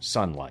about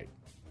sunlight,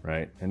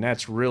 right? And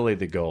that's really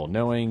the goal.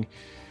 Knowing,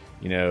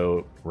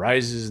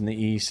 rises in the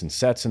east and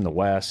sets in the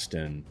west.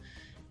 And,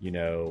 we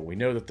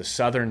know that the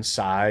southern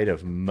side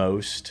of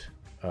most,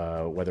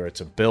 whether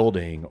it's a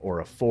building or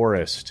a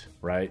forest,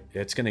 right,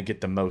 it's going to get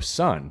the most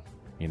sun,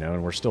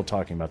 and we're still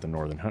talking about the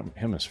northern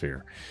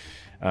hemisphere.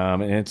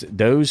 And it's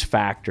those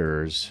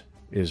factors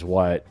is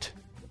what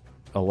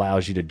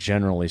allows you to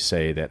generally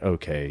say that,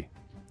 okay,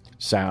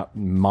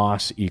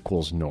 moss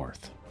equals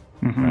north,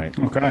 right?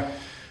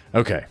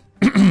 Okay.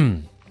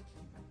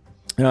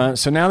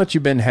 So now that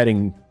you've been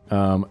heading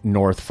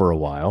north for a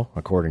while,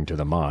 according to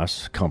the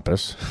moss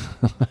compass,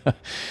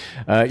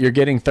 you're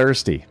getting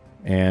thirsty,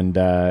 and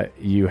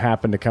you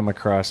happen to come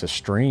across a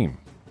stream,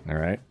 all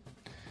right?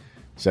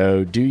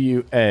 So do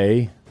you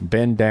A,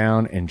 bend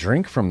down and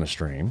drink from the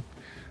stream,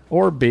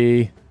 or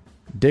B,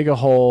 dig a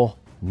hole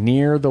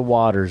near the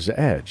water's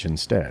edge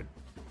instead?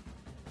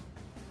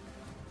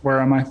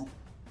 Where am I?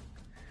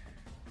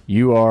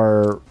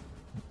 You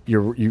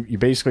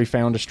basically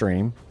found a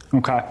stream.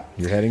 Okay.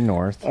 You're heading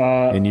north,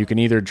 and you can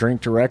either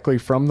drink directly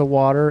from the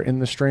water in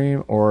the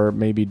stream or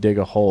maybe dig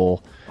a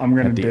hole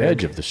at the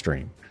edge of the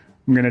stream.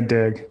 I'm going to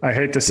dig. I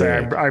hate to say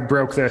I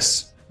broke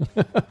this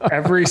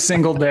every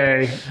single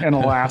day in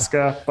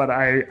Alaska, but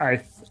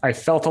I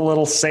felt a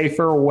little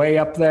safer way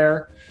up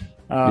there.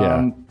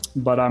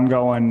 But I'm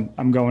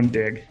going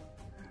dig.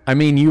 I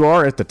mean, you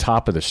are at the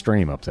top of the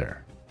stream up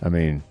there. I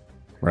mean,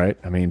 right?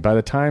 I mean, by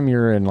the time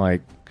you're in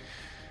like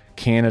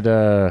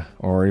Canada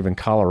or even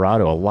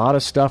Colorado, a lot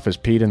of stuff is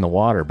peed in the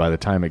water by the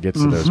time it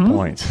gets to those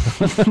points.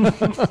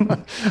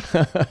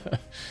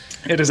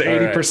 It is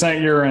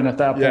 80% urine at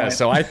that point. Yeah,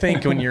 so I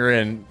think when you're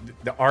in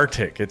the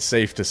Arctic, it's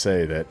safe to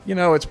say that,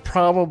 it's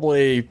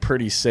probably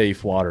pretty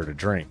safe water to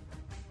drink.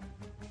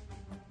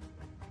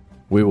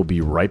 We will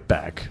be right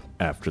back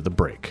after the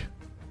break.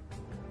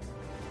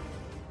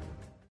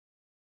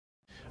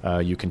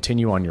 You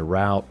continue on your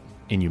route,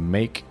 and you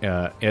make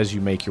as you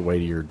make your way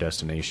to your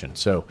destination.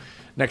 So,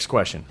 next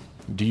question: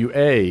 do you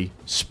A,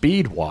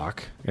 speed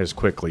walk as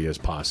quickly as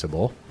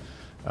possible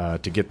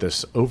to get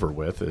this over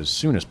with as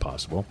soon as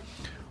possible,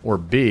 or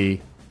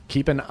B,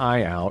 keep an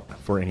eye out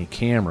for any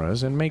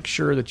cameras and make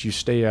sure that you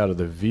stay out of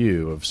the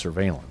view of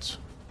surveillance?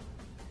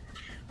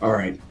 All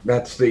right,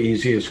 that's the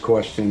easiest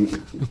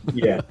question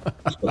yet.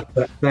 So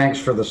thanks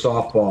for the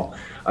softball.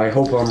 I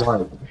hope I'm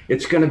right.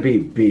 It's going to be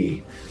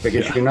B,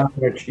 because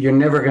you're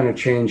never going to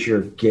change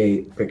your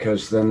gait,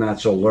 because then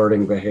that's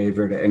alerting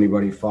behavior to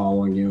anybody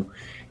following you.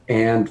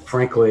 And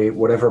frankly,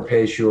 whatever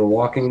pace you are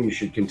walking, you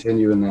should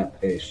continue in that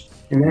pace.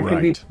 And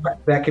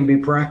that can be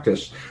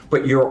practiced,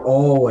 but you're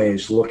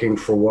always looking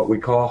for what we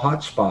call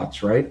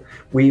hotspots, right?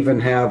 We even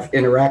have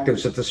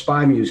interactives at the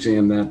Spy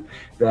Museum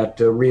that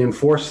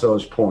reinforce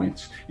those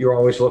points. You're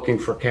always looking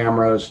for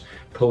cameras,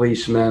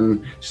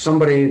 policemen,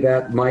 somebody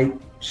that might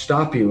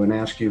stop you and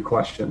ask you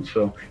questions.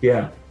 So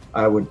yeah,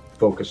 I would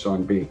focus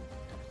on B.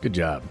 Good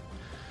job.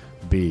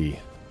 B.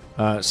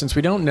 Since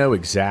we don't know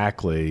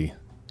exactly,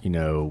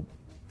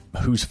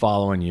 who's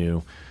following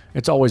you,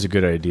 it's always a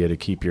good idea to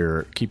keep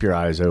your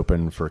eyes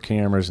open for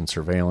cameras and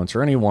surveillance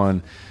or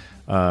anyone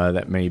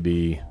that may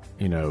be,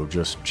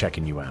 just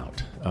checking you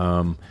out.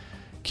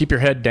 Keep your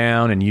head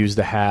down and use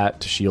the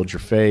hat to shield your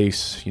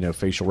face.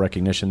 Facial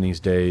recognition these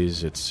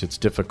days, it's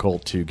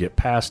difficult to get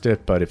past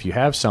it, but if you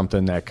have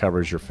something that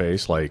covers your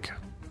face, like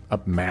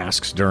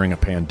masks during a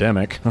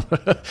pandemic,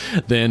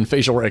 then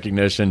facial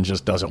recognition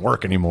just doesn't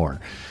work anymore.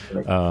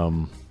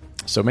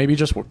 So maybe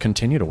just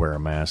continue to wear a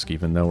mask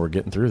even though we're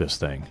getting through this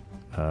thing.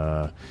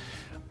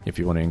 If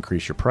you want to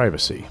increase your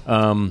privacy.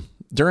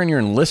 During your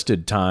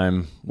enlisted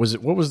time,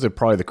 what was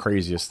probably the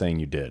craziest thing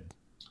you did?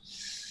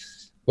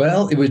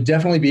 Well, it would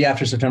definitely be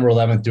after September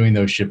 11th doing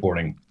those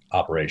shipboarding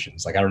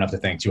operations. Like, I don't have to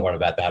think too hard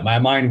about that. My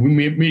mind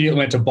immediately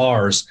went to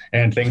bars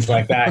and things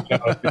like that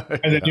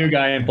as a new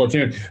guy in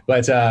platoon.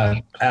 But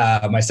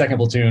my second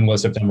platoon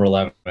was September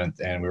 11th,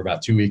 and we were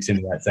about 2 weeks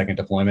into that second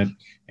deployment.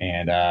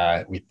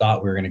 And we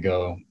thought we were going to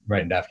go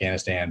right into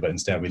Afghanistan, but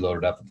instead we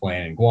loaded up the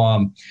plane in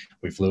Guam.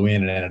 We flew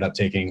in and ended up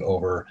taking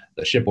over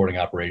the shipboarding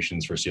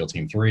operations for SEAL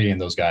Team 3,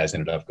 and those guys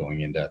ended up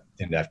going into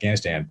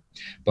Afghanistan.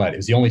 But it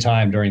was the only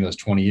time during those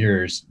 20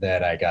 years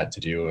that I got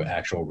to do an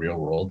actual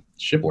real-world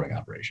shipboarding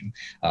operation,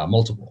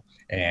 multiple.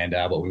 And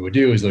what we would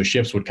do is those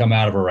ships would come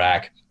out of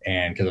Iraq,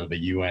 and because of the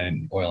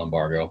UN oil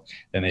embargo,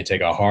 then they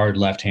take a hard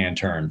left-hand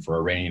turn for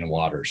Iranian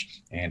waters.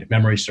 And if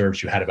memory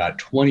serves, you had about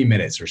 20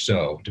 minutes or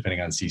so,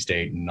 depending on sea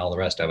state and all the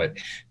rest of it,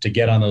 to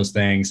get on those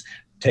things,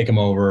 take them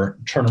over,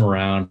 turn them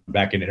around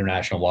back into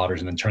international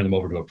waters, and then turn them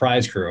over to a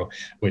prize crew,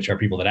 which are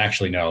people that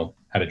actually know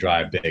how to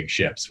drive big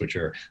ships, which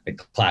are like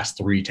class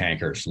 3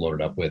 tankers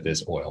loaded up with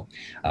this oil.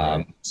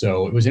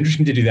 So it was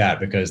interesting to do that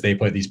because they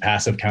put these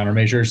passive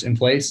countermeasures in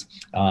place.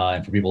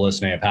 And for people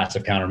listening, a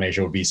passive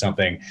countermeasure would be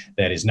something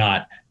that is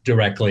not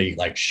directly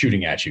like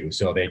shooting at you.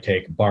 So they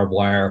take barbed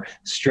wire,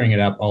 string it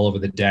up all over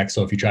the deck.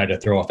 So if you tried to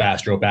throw a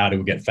fast rope out, it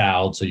would get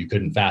fouled. So you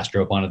couldn't fast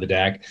rope onto the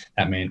deck.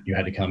 That meant you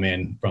had to come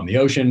in from the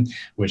ocean,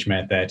 which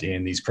meant that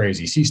in these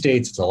crazy sea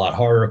states, it's a lot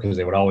harder because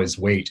they would always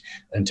wait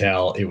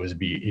until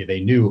they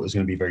knew it was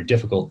going to be very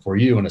difficult for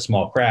you in a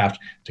small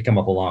craft to come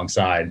up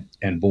alongside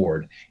and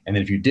board. And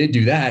then if you did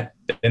do that,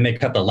 then they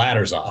cut the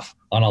ladders off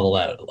on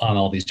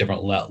all these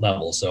different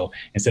levels. So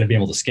instead of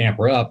being able to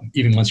scamper up,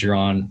 even once you're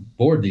on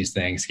board these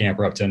things,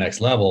 scamper up to the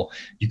next level,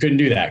 you couldn't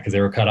do that because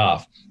they were cut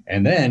off.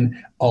 And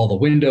then all the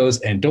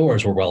windows and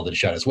doors were welded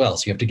shut as well.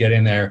 So you have to get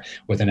in there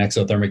with an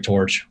exothermic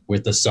torch,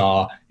 with the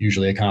saw,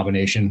 usually a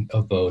combination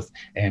of both,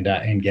 and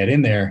get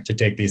in there to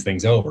take these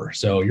things over.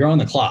 So you're on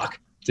the clock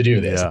to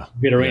do this. Yeah.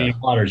 Get Iranian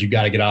waters, you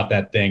got to get off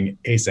that thing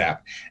ASAP.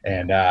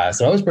 And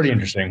so that was pretty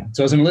interesting.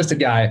 So as an enlisted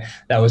guy,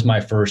 that was my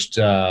first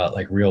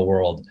real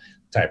world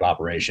type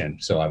operation.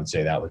 So I would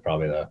say that was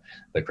probably the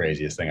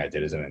craziest thing I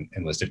did as an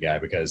enlisted guy,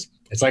 because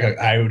it's like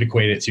I would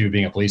equate it to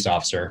being a police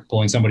officer,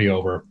 pulling somebody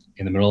over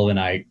in the middle of the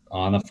night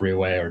on the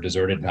freeway or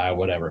deserted highway,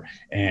 whatever,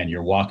 and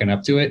you're walking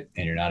up to it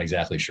and you're not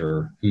exactly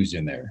sure who's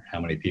in there, how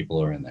many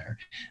people are in there,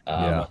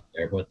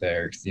 what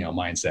their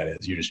mindset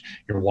is.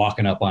 You're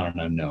walking up on an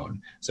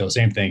unknown. So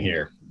same thing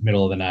here,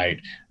 middle of the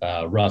night,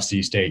 rough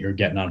sea state, you're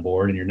getting on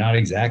board and you're not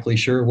exactly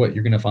sure what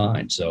you're going to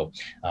find. So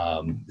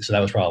that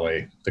was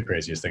probably the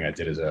craziest thing I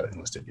did as an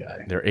enlisted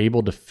guy. They're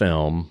able to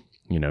film,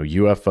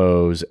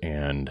 UFOs,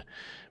 and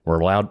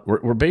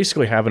we're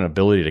basically have an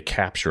ability to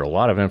capture a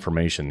lot of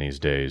information these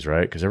days,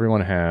 right? Because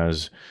everyone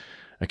has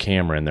a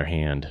camera in their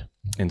hand.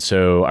 And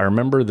so I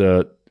remember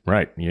there's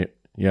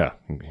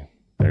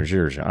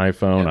yours, your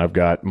iPhone. Yeah. I've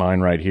got mine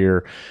right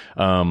here.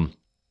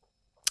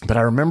 But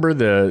I remember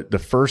the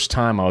first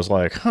time I was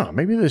like,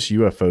 maybe this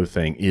UFO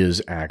thing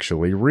is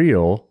actually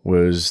real,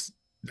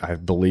 I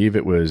believe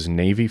it was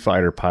Navy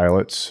fighter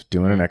pilots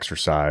doing an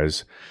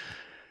exercise,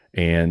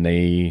 and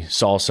they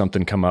saw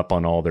something come up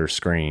on all their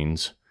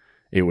screens.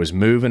 It was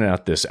moving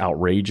at this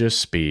outrageous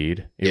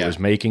speed. It was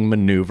making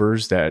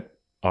maneuvers that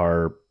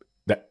are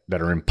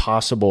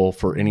impossible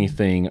for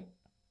anything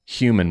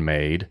human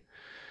made.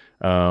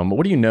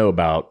 What do you know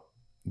about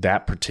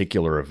that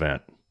particular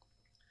event?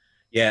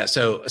 Yeah.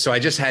 So I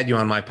just had you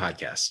on my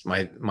podcast,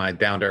 my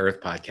Down to Earth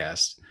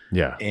podcast.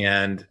 Yeah.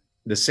 And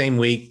the same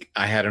week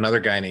I had another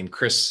guy named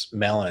Chris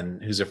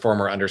Mellon, who's a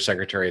former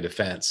Undersecretary of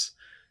Defense.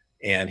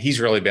 And he's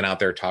really been out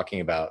there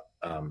talking about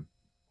this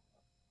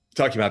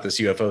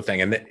UFO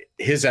thing. And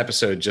his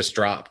episode just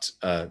dropped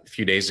a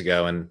few days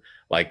ago. And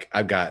like,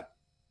 I've got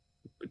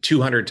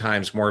 200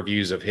 times more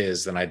views of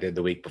his than I did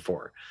the week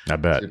before. I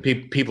bet. So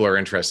people are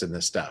interested in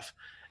this stuff.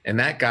 And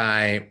that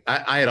guy,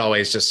 I had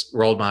always just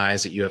rolled my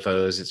eyes at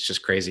UFOs. It's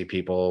just crazy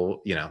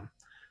people, you know.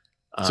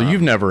 So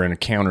you've never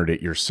encountered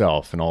it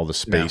yourself in all the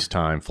space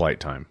time, flight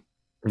time?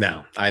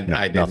 No, I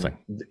didn't. Nothing.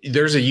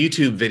 There's a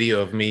YouTube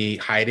video of me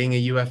hiding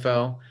a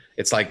UFO.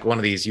 It's like one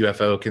of these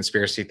UFO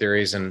conspiracy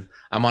theories. And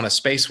I'm on a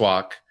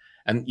spacewalk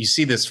and you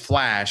see this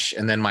flash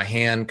and then my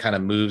hand kind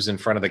of moves in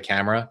front of the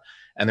camera.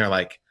 And they're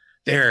like,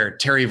 there,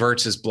 Terry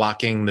Virts is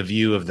blocking the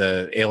view of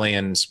the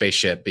alien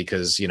spaceship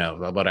because, you know,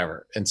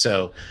 whatever. And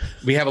so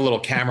we have a little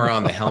camera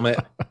on the helmet,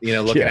 you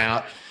know, looking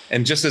out.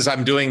 And just as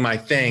I'm doing my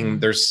thing,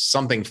 there's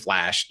something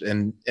flashed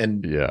and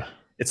yeah,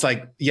 it's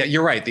like, yeah,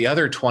 you're right. The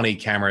other 20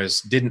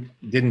 cameras didn't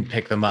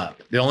pick them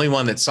up. The only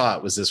one that saw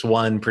it was this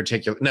one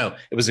particular, no,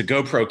 it was a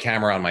GoPro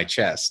camera on my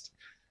chest.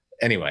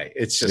 Anyway,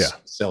 it's just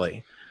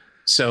silly.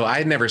 So I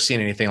had never seen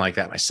anything like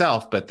that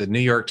myself, but the New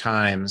York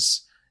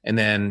Times and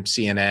then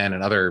CNN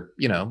and other,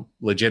 you know,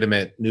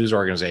 legitimate news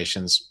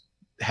organizations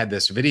had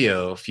this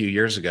video a few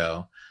years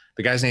ago.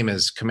 The guy's name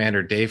is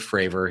Commander Dave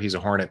Fravor. He's a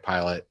Hornet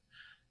pilot.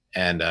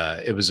 And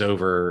it was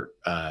over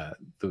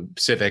the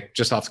Pacific,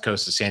 just off the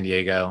coast of San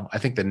Diego. I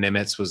think the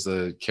Nimitz was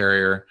the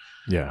carrier.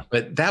 Yeah.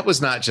 But that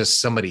was not just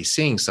somebody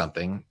seeing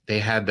something. They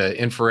had the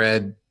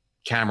infrared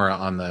camera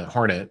on the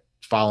Hornet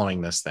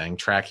following this thing,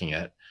 tracking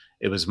it.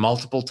 It was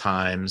multiple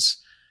times.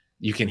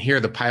 You can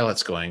hear the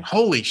pilots going,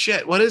 holy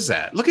shit, what is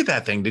that? Look at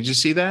that thing. Did you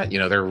see that? You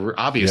know, they're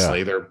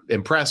obviously, they're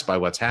impressed by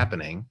what's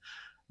happening.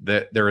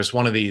 There is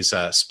one of these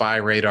spy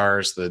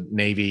radars. The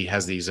Navy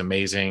has these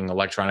amazing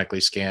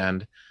electronically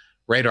scanned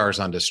radars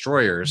on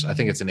destroyers. I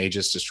think it's an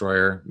Aegis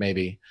destroyer,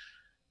 maybe.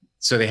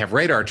 So they have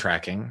radar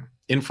tracking,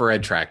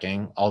 infrared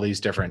tracking, all these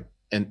different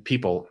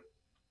people.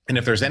 And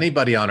if there's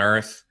anybody on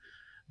Earth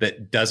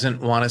that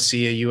doesn't want to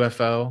see a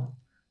UFO,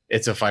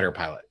 it's a fighter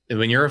pilot. And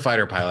when you're a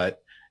fighter pilot,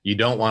 you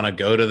don't want to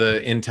go to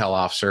the intel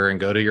officer and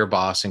go to your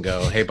boss and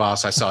go, hey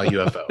boss, I saw a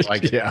UFO.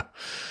 Like,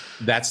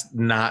 that's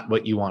not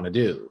what you want to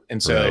do.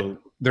 And so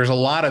there's a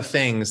lot of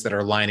things that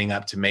are lining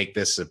up to make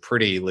this a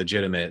pretty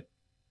legitimate,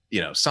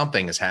 you know,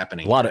 something is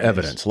happening. A lot of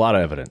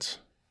evidence.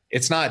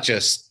 It's not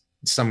just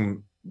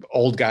some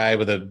old guy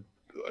with a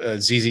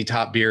ZZ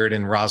Top beard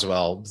in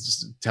Roswell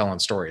telling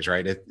stories,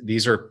 right?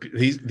 These are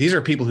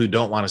people who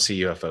don't want to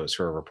see UFOs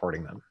who are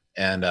reporting them.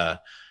 And,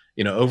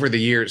 you know, over the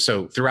years,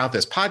 so throughout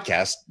this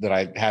podcast that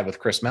I had with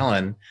Chris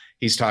Mellon,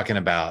 he's talking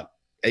about,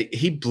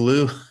 he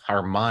blew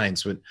our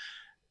minds with,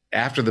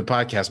 after the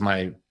podcast,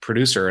 my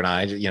producer and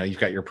I, you know, you've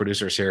got your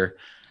producers here.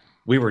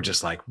 We were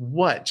just like,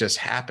 what just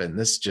happened?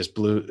 This just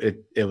blew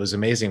it. It was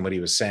amazing what he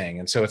was saying.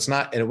 And so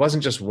it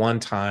wasn't just one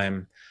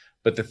time,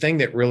 but the thing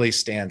that really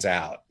stands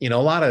out, you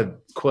know, a lot of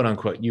quote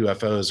unquote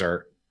UFOs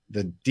are,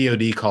 the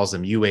DOD calls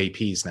them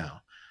UAPs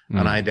now,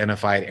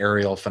 unidentified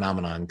aerial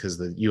phenomenon, because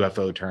the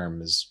UFO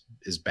term is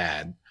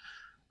bad.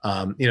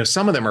 You know,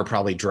 some of them are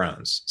probably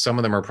drones. Some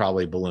of them are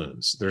probably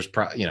balloons. There's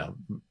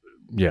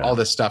all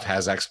this stuff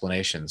has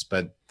explanations,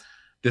 but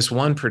this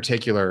one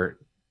particular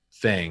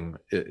thing,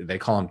 they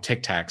call them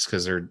Tic Tacs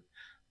because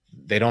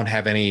they don't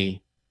have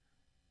any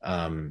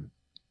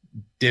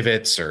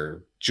divots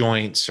or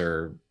joints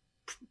or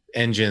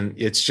engine.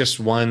 It's just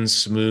one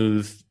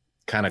smooth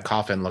kind of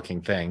coffin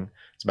looking thing.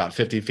 It's about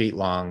 50 feet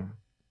long.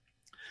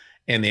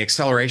 And the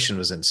acceleration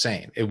was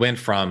insane. It went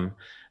from,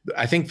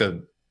 I think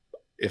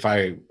if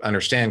I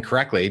understand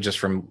correctly, just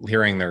from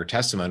hearing their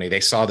testimony, they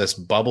saw this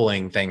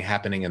bubbling thing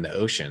happening in the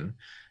ocean.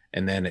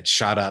 And then it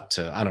shot up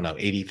to, I don't know,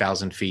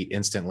 80,000 feet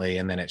instantly.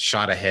 And then it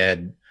shot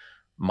ahead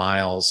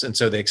miles. And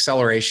so the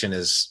acceleration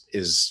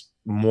is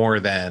more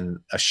than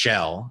a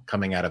shell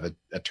coming out of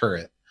a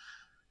turret.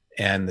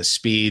 And the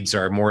speeds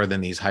are more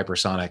than these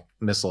hypersonic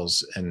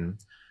missiles. And,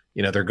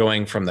 you know, they're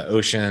going from the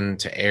ocean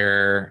to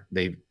air.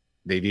 They've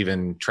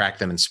even tracked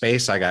them in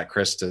space. I got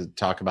Chris to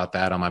talk about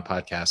that on my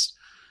podcast.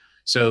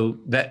 So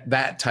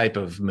that type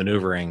of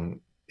maneuvering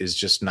is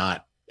just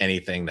not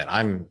anything that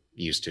I'm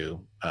used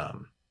to.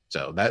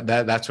 So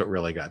that's what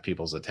really got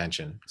people's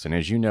attention. And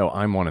as you know,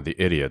 I'm one of the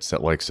idiots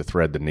that likes to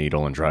thread the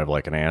needle and drive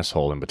like an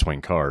asshole in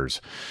between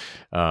cars.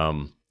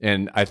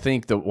 And I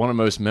think that one of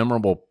the most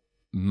memorable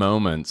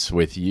moments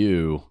with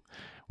you,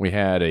 we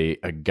had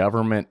a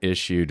government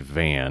issued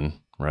van,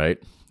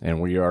 right? And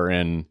we are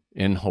in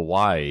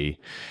Hawaii,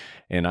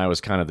 and I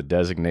was kind of the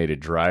designated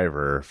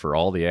driver for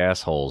all the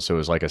assholes. So it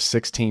was like a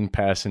 16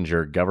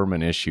 passenger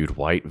government issued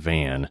white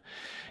van.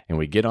 And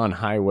we get on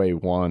Highway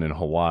 1 in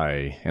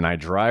Hawaii, and I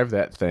drive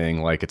that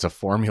thing like it's a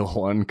Formula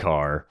One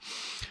car.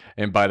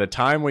 And by the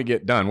time we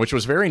get done, which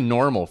was very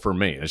normal for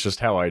me, it's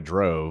just how I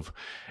drove.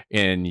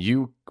 And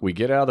we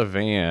get out of the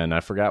van. I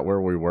forgot where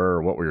we were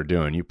or what we were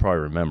doing. You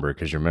probably remember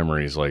because your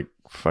memory is like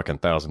fucking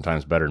 1,000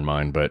 times better than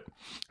mine. But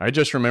I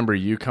just remember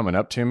you coming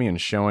up to me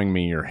and showing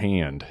me your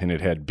hand, and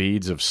it had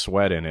beads of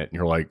sweat in it. And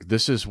you're like,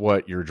 this is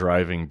what your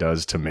driving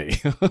does to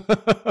me.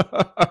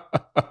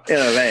 In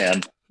a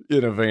van.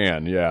 In a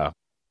van, yeah.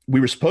 We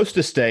were supposed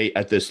to stay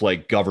at this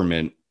like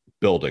government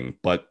building,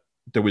 but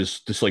there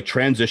was this like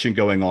transition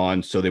going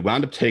on. So they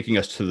wound up taking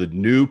us to the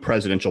new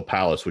presidential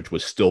palace, which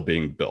was still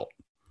being built.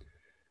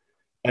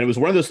 And it was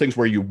one of those things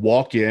where you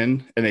walk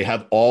in and they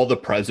have all the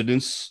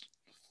president's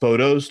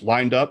photos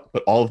lined up,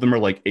 but all of them are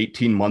like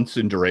 18 months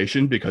in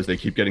duration because they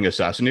keep getting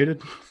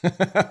assassinated.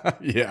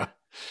 Yeah.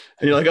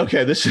 And you're like,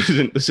 okay, this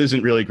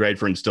isn't really great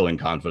for instilling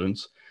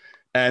confidence.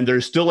 And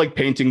they're still like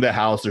painting the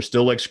house. They're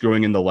still like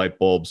screwing in the light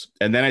bulbs.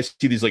 And then I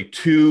see these like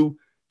two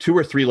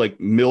or three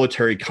like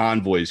military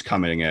convoys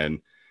coming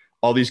in.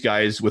 All these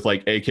guys with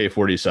like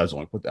AK-47s,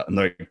 like, what the, and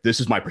they're like, this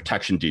is my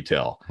protection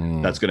detail.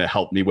 That's going to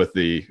help me with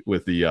the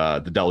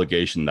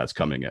delegation that's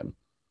coming in.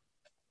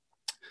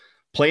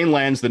 Plane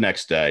lands the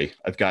next day.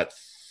 I've got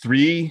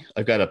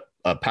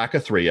a pack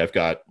of three. I've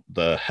got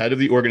the head of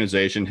the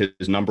organization,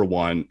 his number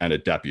one, and a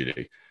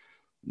deputy.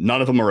 None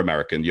of them are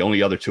American. The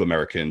only other two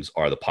Americans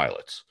are the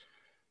pilots.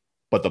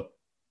 But the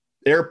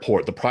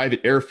airport, the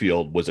private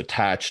airfield, was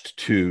attached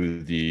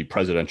to the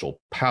presidential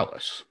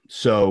palace.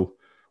 So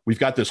we've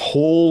got this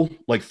whole,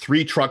 like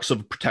 3 trucks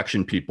of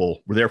protection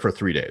people. We're there for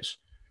 3 days.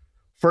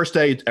 First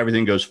day,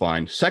 everything goes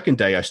fine. Second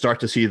day, I start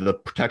to see the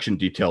protection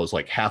detail is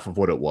like half of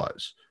what it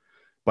was.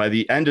 By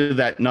the end of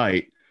that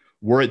night,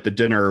 we're at the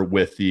dinner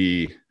with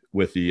the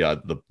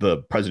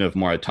president of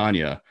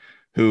Mauritania,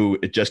 who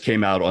it just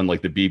came out on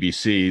like the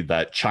BBC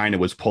that China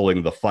was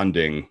pulling the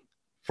funding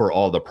for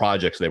all the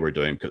projects they were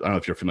doing. Because I don't know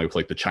if you're familiar with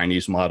like the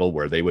Chinese model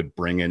where they would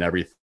bring in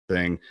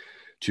everything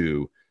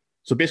to.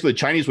 So basically, the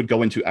Chinese would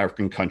go into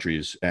African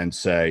countries and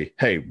say,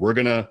 hey, we're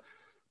going to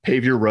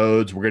pave your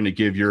roads. We're going to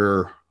give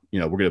we're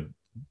going to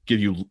give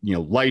you,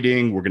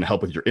 lighting. We're going to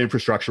help with your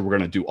infrastructure. We're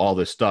going to do all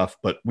this stuff,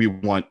 but we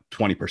want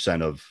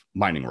 20% of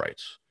mining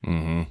rights.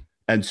 Mm-hmm.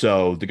 And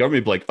so the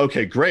government would be like,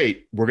 okay,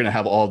 great. We're going to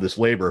have all this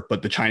labor,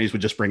 but the Chinese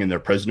would just bring in their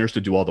prisoners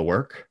to do all the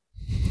work.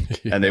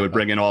 Yeah. And they would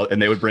bring in all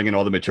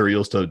the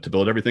materials to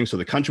build everything. So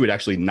the country would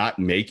actually not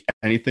make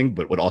anything,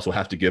 but would also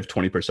have to give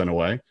 20%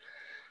 away.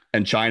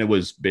 And China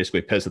was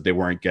basically pissed that they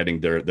weren't getting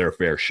their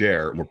fair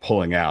share and were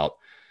pulling out.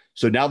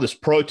 So now this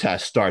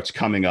protest starts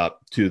coming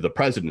up to the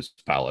president's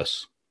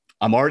palace.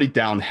 I'm already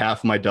down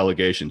half my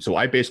delegation. So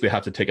I basically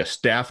have to take a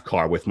staff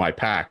car with my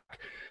pack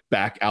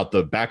back out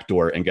the back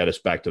door and get us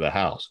back to the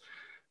house.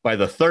 By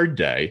the third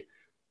day,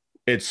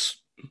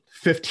 it's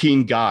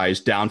 15 guys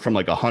down from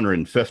like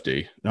 150.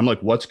 And I'm like,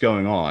 what's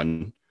going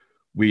on?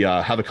 We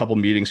have a couple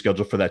meetings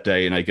scheduled for that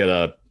day. And I get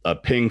a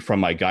ping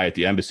from my guy at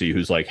the embassy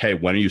who's like, hey,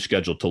 when are you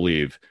scheduled to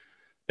leave?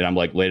 And I'm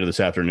like, later this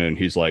afternoon.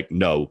 He's like,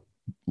 no,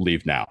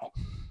 leave now.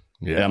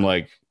 Yeah. And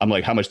I'm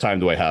like, how much time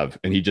do I have?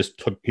 And he just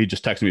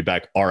texted me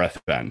back,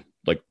 RFN,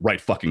 like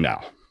right fucking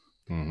now.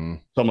 Mm-hmm.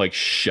 So I'm like,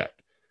 shit.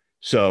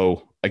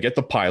 So I get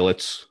the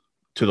pilots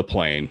to the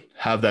plane,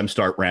 have them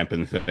start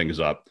ramping things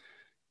up,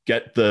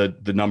 get the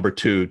number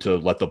 2 to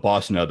let the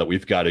boss know that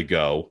we've got to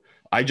go.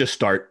 I just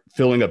start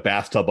filling a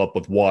bathtub up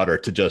with water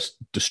to just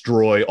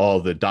destroy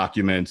all the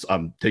documents.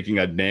 I'm taking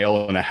a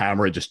nail and a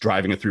hammer and just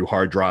driving it through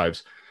hard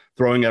drives,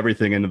 throwing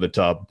everything into the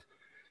tub.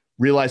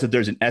 Realize that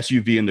there's an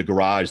SUV in the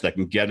garage that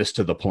can get us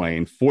to the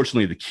plane.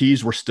 Fortunately, the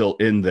keys were still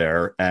in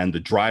there and the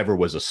driver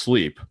was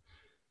asleep.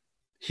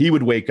 He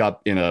would wake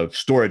up in a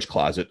storage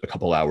closet a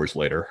couple hours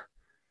later,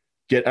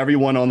 get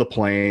everyone on the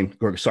plane,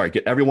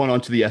 get everyone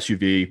onto the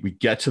SUV. We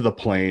get to the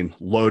plane,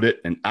 load it.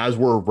 And as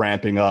we're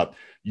ramping up,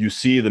 you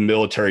see the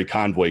military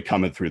convoy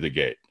coming through the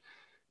gate.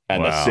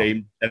 And wow.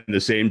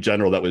 the same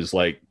general that was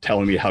like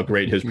telling me how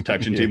great his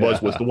protection team was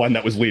the one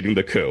that was leading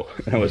the coup.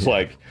 And I was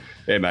like,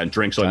 hey man,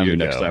 drinks on you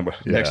next time.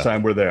 Next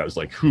time we're there. I was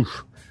like, whew.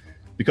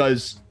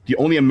 Because the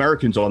only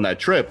Americans on that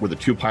trip were the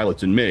 2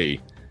 pilots and me.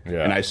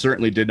 Yeah. And I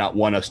certainly did not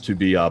want us to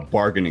be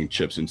bargaining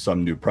chips in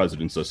some new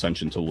president's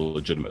ascension to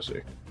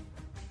legitimacy.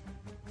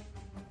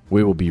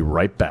 We will be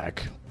right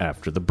back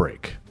after the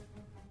break.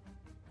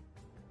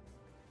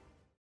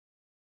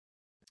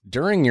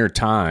 During your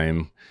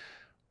time,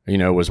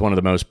 was one of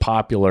the most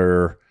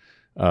popular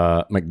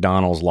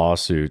McDonald's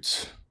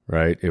lawsuits,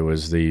 right? It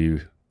was a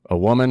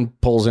woman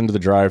pulls into the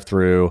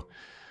drive-thru,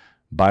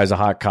 buys a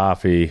hot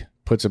coffee,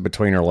 puts it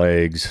between her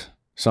legs,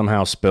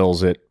 somehow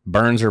spills it,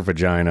 burns her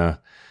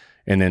vagina,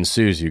 and then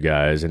sues you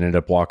guys and ended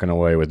up walking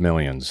away with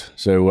millions.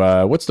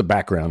 So what's the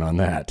background on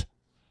that?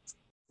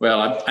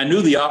 Well, I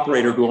knew the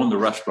operator who owned the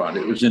restaurant.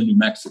 It was in New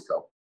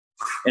Mexico.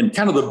 And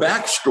kind of the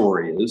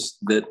backstory is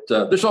that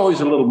there's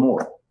always a little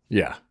more.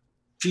 Yeah.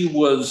 She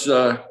was in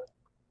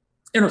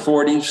her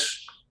 40s,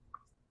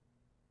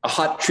 a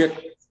hot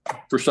chick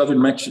for southern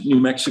New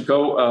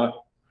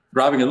Mexico,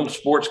 driving a little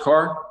sports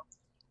car,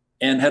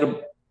 and had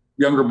a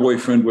younger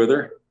boyfriend with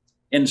her.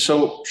 And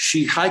so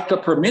she hiked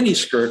up her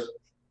miniskirt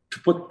to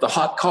put the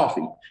hot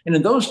coffee. And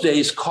in those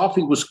days,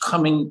 coffee was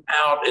coming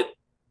out at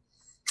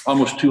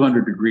almost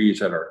 200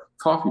 degrees at our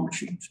coffee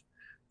machines.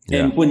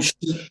 Yeah. And when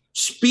she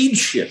speed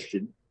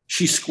shifted,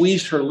 she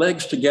squeezed her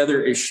legs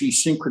together as she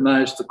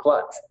synchronized the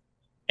clutch,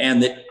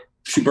 and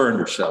she burned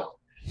herself.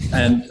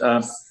 And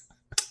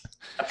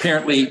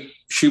apparently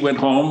she went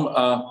home,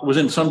 was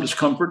in some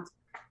discomfort,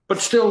 but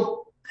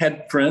still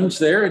had friends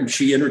there, and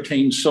she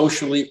entertained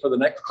socially for the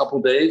next couple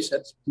of days.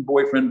 Had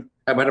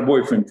a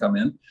boyfriend come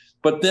in,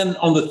 but then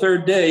on the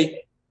third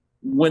day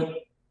went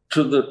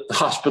to the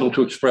hospital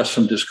to express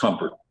some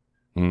discomfort.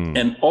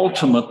 And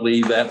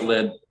ultimately that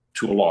led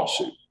to a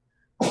lawsuit.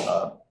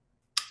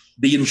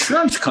 The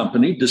insurance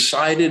company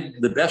decided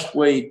the best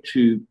way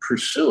to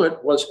pursue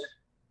it was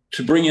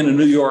to bring in a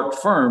New York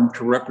firm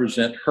to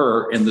represent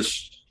her in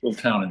this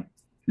little town in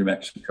New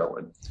Mexico.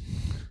 And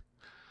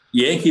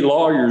Yankee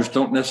lawyers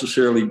don't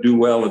necessarily do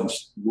well in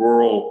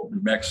rural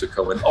New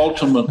Mexico. And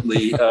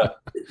ultimately, the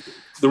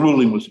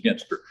ruling was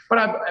against her. But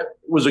it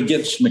was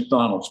against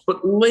McDonald's.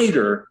 But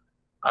later,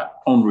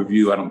 on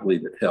review, I don't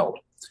believe it held.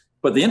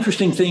 But the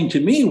interesting thing to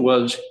me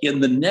was in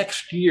the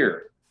next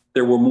year,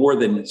 there were more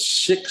than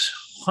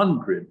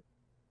 600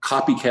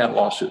 copycat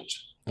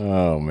lawsuits.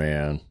 Oh,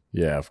 man.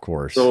 Yeah, of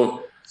course.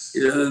 So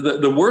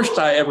the worst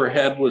I ever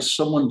had was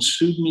someone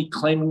sued me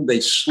claiming they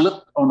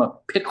slipped on a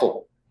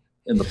pickle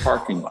in the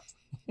parking lot.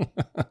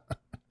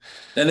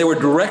 And they were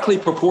directly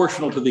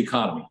proportional to the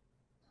economy.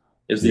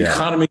 As the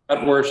economy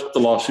got worse, the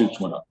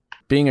lawsuits went up.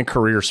 Being a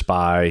career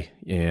spy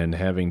and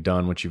having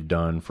done what you've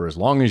done for as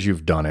long as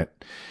you've done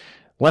it,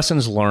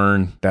 lessons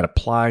learned that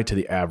apply to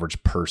the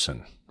average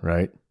person,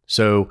 right?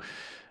 So,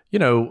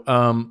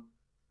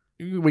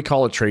 we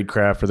call it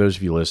tradecraft. For those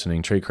of you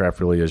listening, tradecraft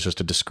really is just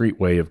a discreet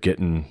way of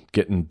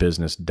getting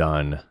business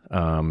done.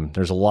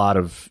 There's a lot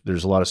of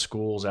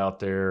schools out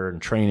there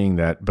and training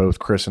that both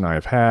Chris and I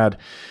have had,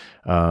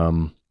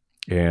 and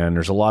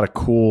there's a lot of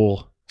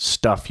cool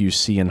stuff you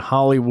see in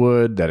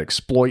Hollywood that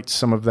exploits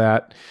some of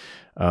that.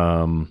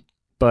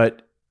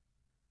 But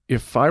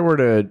if I were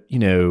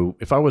to,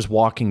 if I was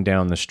walking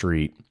down the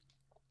street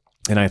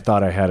and I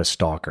thought I had a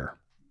stalker,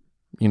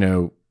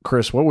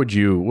 Chris, what would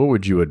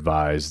you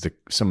advise?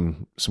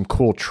 Some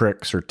cool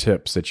tricks or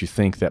tips that you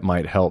think that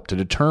might help to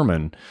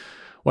determine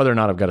whether or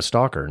not I've got a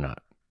stalker or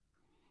not?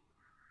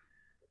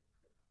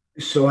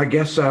 So I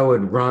guess I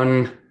would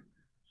run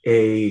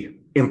a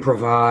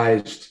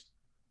improvised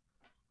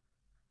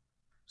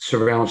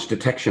surveillance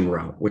detection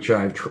route, which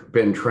I've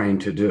been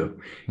trained to do.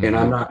 Mm-hmm. And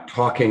I'm not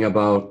talking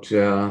about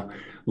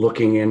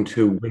looking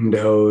into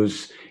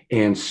windows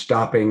and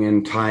stopping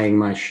and tying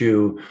my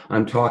shoe.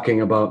 I'm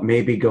talking about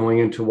maybe going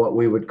into what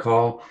we would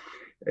call,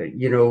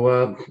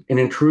 an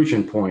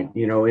intrusion point,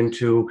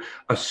 into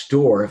a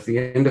store. If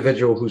the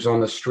individual who's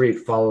on the street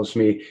follows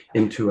me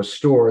into a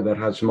store that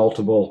has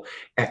multiple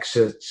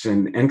exits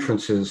and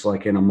entrances,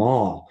 like in a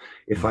mall,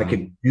 if I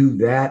could do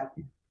that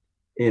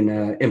in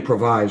an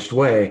improvised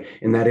way,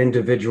 and that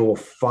individual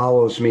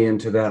follows me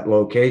into that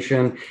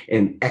location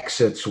and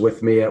exits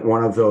with me at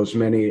one of those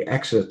many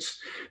exits,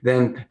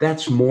 then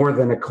that's more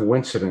than a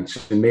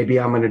coincidence. And maybe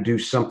I'm going to do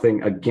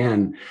something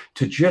again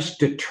to just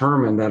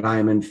determine that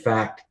I'm in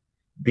fact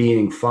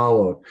being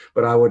followed.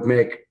 But I would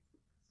make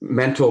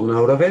mental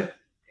note of it.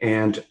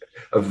 And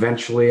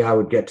eventually I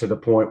would get to the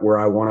point where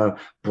I want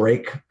to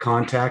break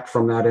contact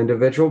from that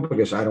individual,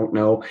 because I don't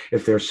know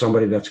if there's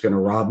somebody that's going to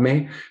rob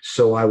me.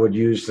 So I would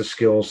use the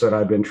skills that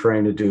I've been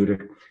trained to do to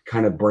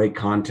kind of break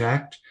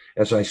contact.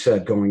 As I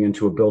said, going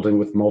into a building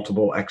with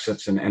multiple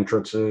exits and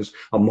entrances,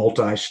 a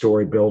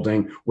multi-story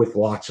building with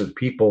lots of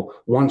people,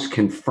 once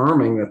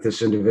confirming that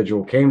this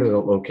individual came to the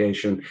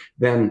location,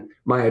 then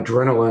my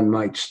adrenaline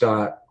might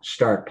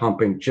start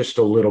pumping just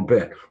a little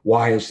bit.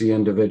 Why is the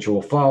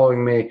individual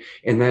following me?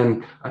 And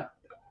then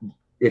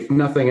if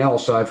nothing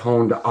else, I've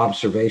honed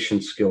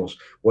observation skills.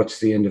 What's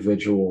the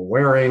individual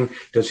wearing?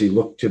 Does he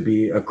look to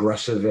be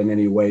aggressive in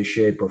any way,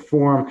 shape, or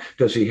form?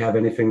 Does he have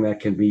anything that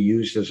can be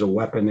used as a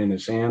weapon in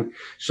his hand?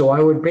 So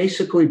I would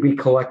basically be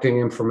collecting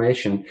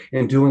information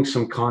and doing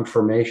some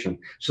confirmation.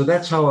 So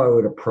that's how I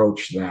would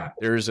approach that.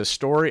 There's a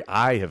story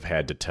I have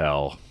had to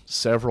tell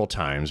several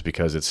times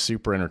because it's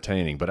super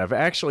entertaining, but I've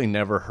actually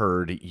never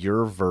heard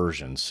your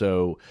version.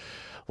 So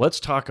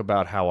let's talk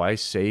about how I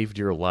saved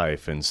your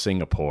life in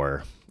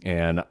Singapore.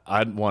 And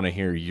I'd want to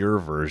hear your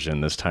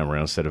version this time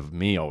around instead of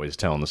me always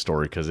telling the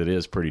story, because it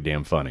is pretty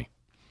damn funny.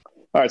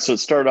 All right. So it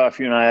started off,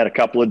 you and I had a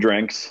couple of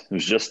drinks. It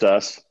was just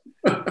us.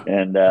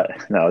 And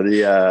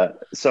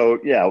so,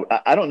 yeah,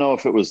 I don't know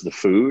if it was the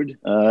food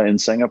in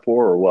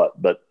Singapore or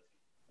what, but,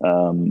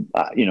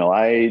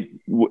 I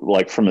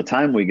from the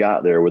time we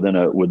got there, within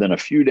a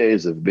few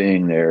days of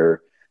being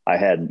there, I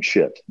hadn't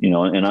shit,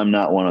 and I'm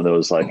not one of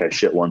those, like, I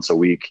shit once a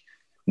week,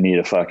 need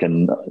a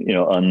fucking,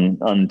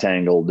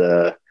 untangled,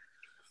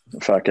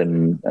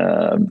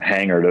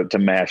 hanger to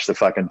mash the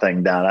fucking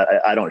thing down.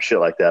 I don't shit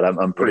like that.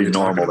 I'm pretty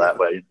normal that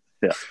way.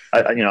 Yeah.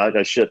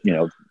 I shit,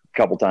 a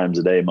couple times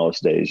a day,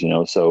 most days,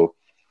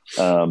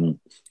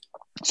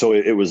 so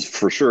it was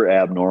for sure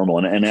abnormal.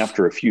 And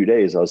after a few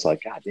days, I was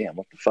like, God damn,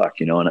 what the fuck,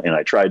 and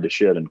I tried to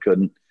shit and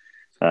couldn't.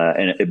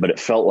 But it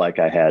felt like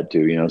I had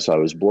to, so I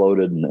was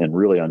bloated and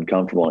really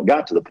uncomfortable. And it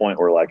got to the point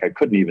where like I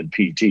couldn't even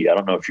PT. I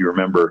don't know if you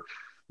remember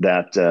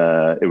that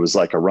it was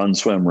like a run,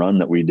 swim, run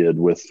that we did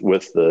with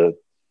the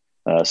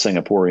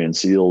Singaporean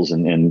SEALs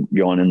and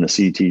going in the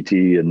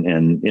CTT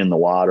and in the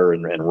water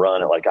and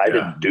run. Like I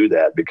didn't do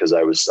that because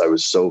I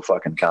was so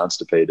fucking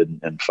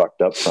constipated and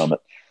fucked up from it.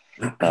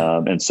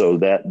 And so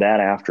that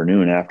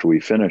afternoon after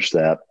we finished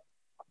that,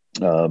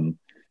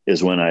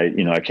 is when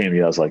I came to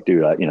you. I was like,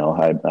 dude,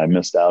 I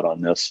missed out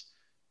on this.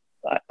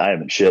 I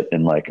haven't shit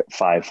in like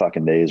 5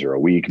 fucking days or a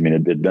week. I mean,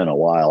 it'd been a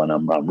while and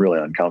I'm really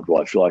uncomfortable.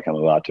 I feel like I'm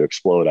about to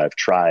explode. I've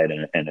tried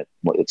and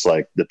it's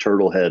like the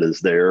turtle head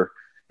is there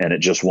and it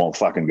just won't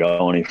fucking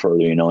go any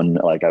further, and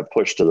like I've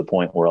pushed to the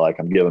point where like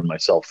I'm giving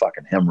myself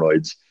fucking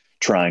hemorrhoids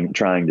trying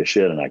to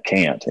shit and I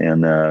can't.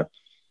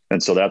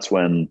 And so that's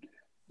when,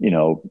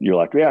 you're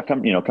like, yeah,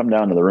 come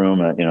down to the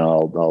room.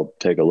 I'll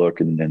take a look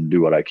and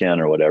do what I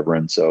can or whatever.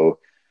 And so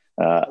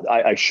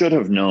I should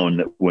have known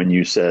that when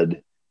you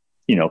said,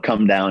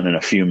 come down in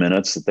a few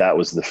minutes, that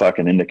was the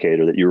fucking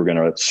indicator that you were going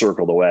to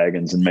circle the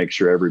wagons and make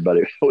sure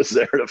everybody was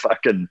there to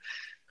fucking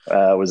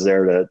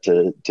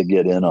to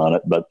get in on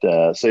it. But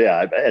so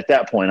yeah, at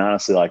that point,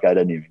 honestly, like I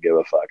didn't even give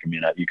a fuck. I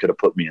mean, you could have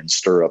put me in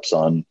stirrups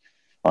on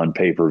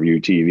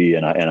pay-per-view TV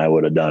and I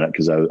would have done it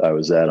because I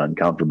was that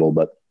uncomfortable.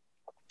 But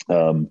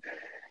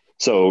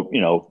so,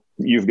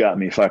 you've got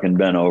me fucking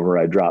bent over.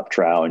 I drop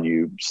trow and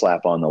you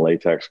slap on the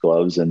latex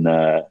gloves. And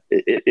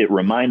it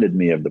reminded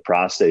me of the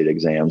prostate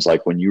exams.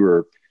 Like when you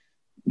were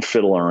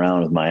fiddling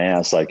around with my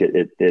ass, like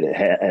it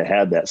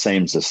had that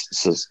same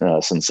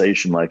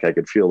sensation. Like I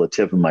could feel the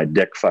tip of my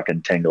dick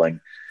fucking tingling,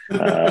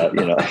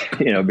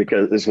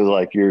 because this was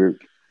like you're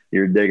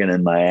digging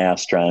in my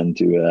ass trying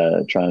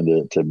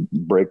to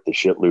break the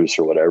shit loose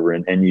or whatever.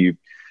 And you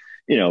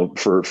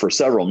for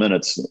several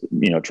minutes,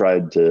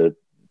 tried to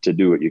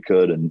do what you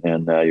could.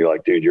 And you're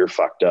like, dude, you're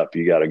fucked up.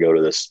 You got to go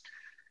to this.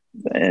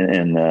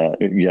 And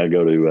you got to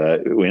go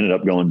to, we ended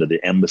up going to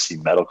the Embassy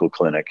Medical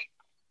Clinic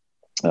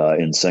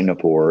in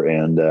Singapore.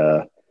 And,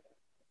 I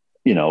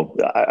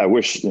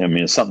wish,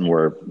 it's something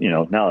where,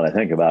 now that I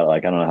think about it,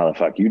 like, I don't know how the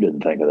fuck you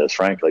didn't think of this,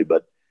 frankly,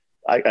 but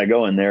I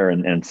go in there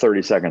and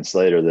 30 seconds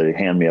later, they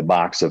hand me a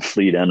box of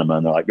Fleet enema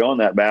and they're like, go in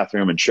that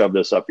bathroom and shove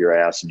this up your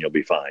ass and you'll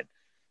be fine.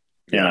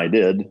 And I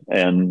did.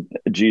 And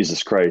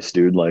Jesus Christ,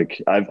 dude,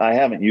 like I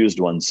haven't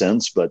used one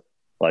since, but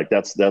like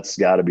that's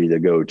got to be the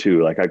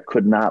go-to. Like I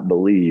could not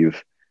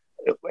believe,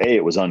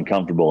 it was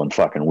uncomfortable and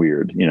fucking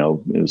weird.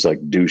 It was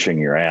like douching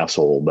your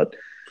asshole. But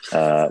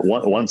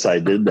once I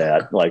did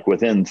that, like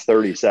within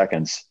 30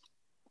 seconds,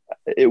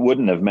 it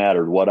wouldn't have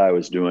mattered what I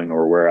was doing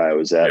or where I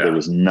was at. Yeah. There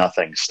was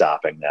nothing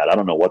stopping that. I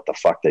don't know what the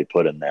fuck they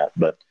put in that,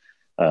 but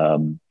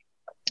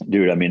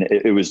dude, I mean,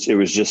 it was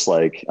just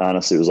like,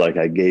 honestly, it was like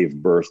I gave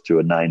birth to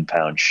a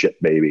 9-pound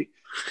shit baby.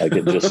 Like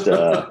it just,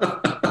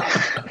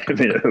 I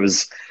mean,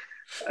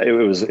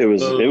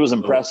 it was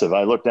impressive.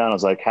 I looked down, I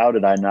was like, how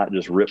did I not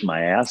just rip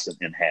my ass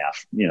in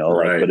half?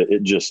 Right. But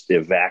it just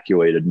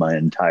evacuated my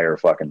entire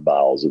fucking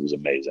bowels. It was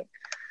amazing.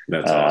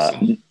 That's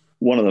awesome.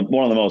 One of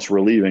the most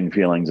relieving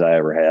feelings I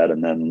ever had.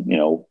 And then,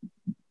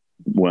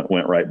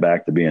 went right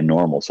back to being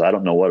normal. So I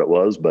don't know what it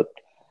was, but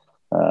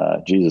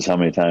Jesus, how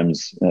many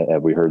times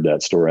have we heard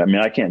that story? I mean,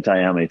 I can't tell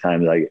you how many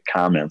times I get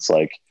comments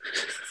like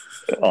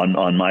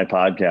on my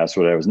podcast,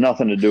 where it was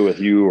nothing to do with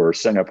you or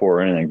Singapore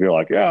or anything. You're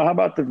like, yeah, how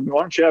about why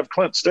don't you have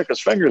Clint stick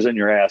his fingers in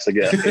your ass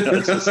again?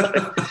 It's just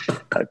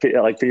like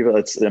people,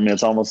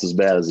 it's almost as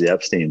bad as the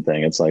Epstein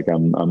thing. It's like,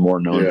 I'm more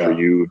known for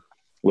you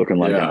looking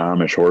like an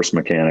Amish horse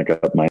mechanic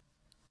up my.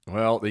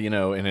 Well,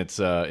 and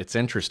it's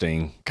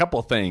interesting. A couple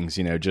of things,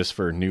 just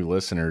for new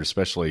listeners,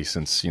 especially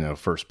since,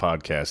 first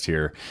podcast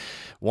here.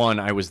 One,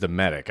 I was the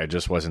medic. I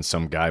just wasn't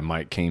some guy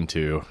Mike came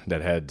to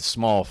that had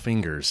small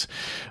fingers.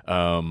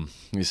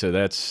 So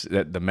that's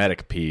the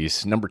medic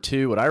piece. Number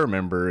two, what I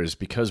remember is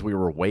because we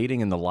were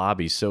waiting in the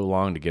lobby so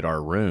long to get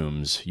our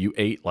rooms, you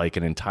ate like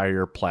an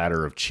entire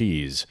platter of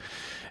cheese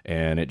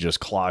and it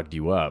just clogged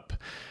you up.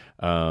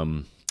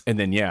 And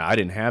then, I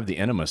didn't have the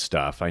enema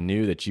stuff. I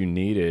knew that you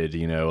needed,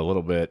 a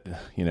little bit,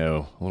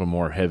 a little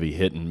more heavy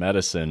hitting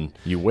medicine.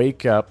 You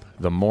wake up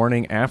the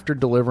morning after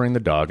delivering the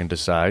dog and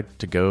decide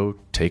to go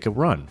take a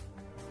run,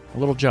 a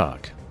little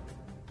jog.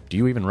 Do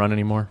you even run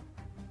anymore?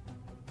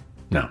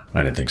 No,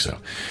 I didn't think so.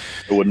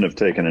 I wouldn't have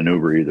taken an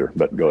Uber either,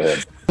 but go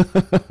ahead.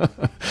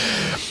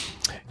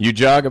 You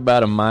jog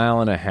about 1.5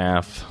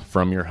 miles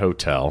from your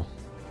hotel,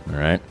 all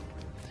right?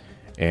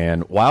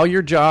 And while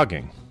you're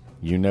jogging,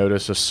 you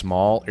notice a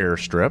small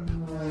airstrip.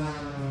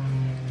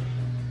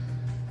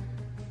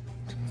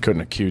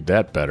 Couldn't have cued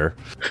that better.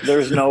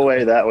 There's no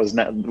way that was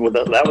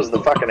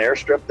the fucking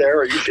airstrip there.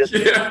 Are you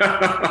shitting?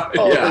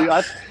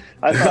 Yeah.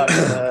 I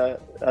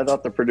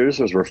thought the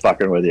producers were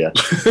fucking with you.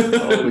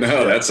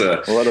 No,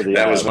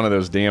 that was one of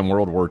those damn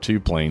World War II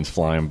planes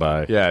flying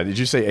by. Yeah, did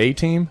you say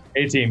A-Team?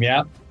 A-Team,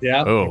 yeah.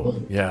 Oh,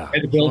 yeah. They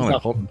had to build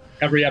something.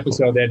 Every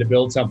episode, they had to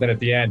build something at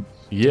the end.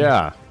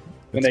 Yeah.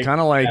 It's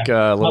kind of like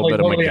a little bit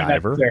of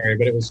MacGyver.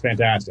 But it was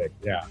fantastic,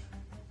 yeah.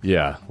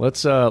 Yeah,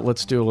 let's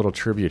do a little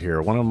tribute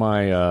here. One of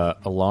my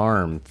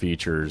alarm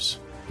features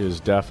is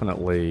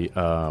definitely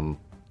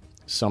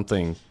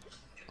something.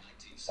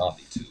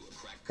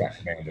 Crack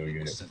commando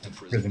unit,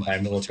 imprisoned by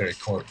military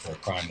court for a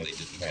crime that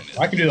is committed.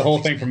 I can do the whole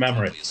thing from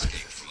memory.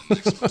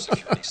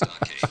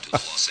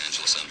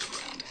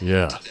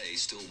 Yeah. Today,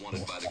 still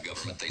wanted by the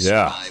government, they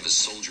Yeah. survive as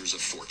soldiers of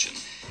fortune.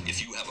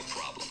 If you have a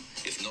problem,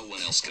 if no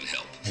one else can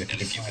help,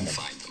 and if you can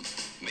find them,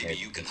 maybe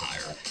you can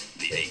hire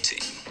the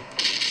A-Team.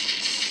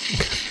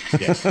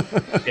 Yeah.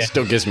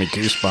 Still gives me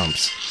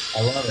goosebumps.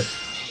 I love it.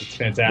 It's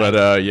fantastic.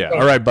 But yeah,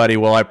 all right, buddy.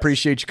 Well, I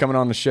appreciate you coming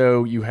on the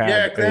show. You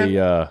have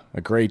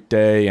a great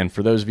day, and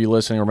for those of you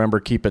listening, remember,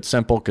 keep it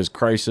simple because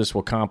crisis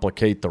will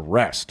complicate the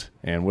rest.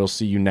 And we'll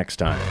see you next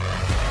time.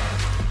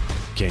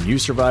 Can You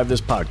Survive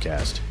This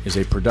Podcast is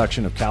a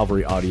production of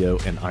Calvary Audio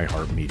and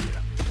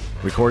iHeartMedia.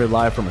 Recorded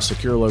live from a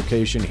secure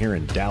location here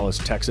in Dallas,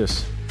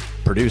 Texas.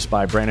 Produced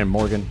by Brandon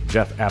Morgan,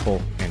 Jeff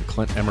Apple, and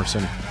Clint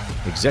Emerson.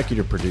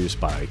 Executive produced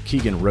by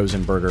Keegan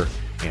Rosenberger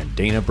and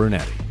Dana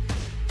Brunetti.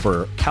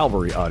 For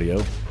Calvary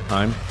Audio,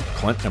 I'm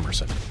Clint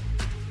Emerson.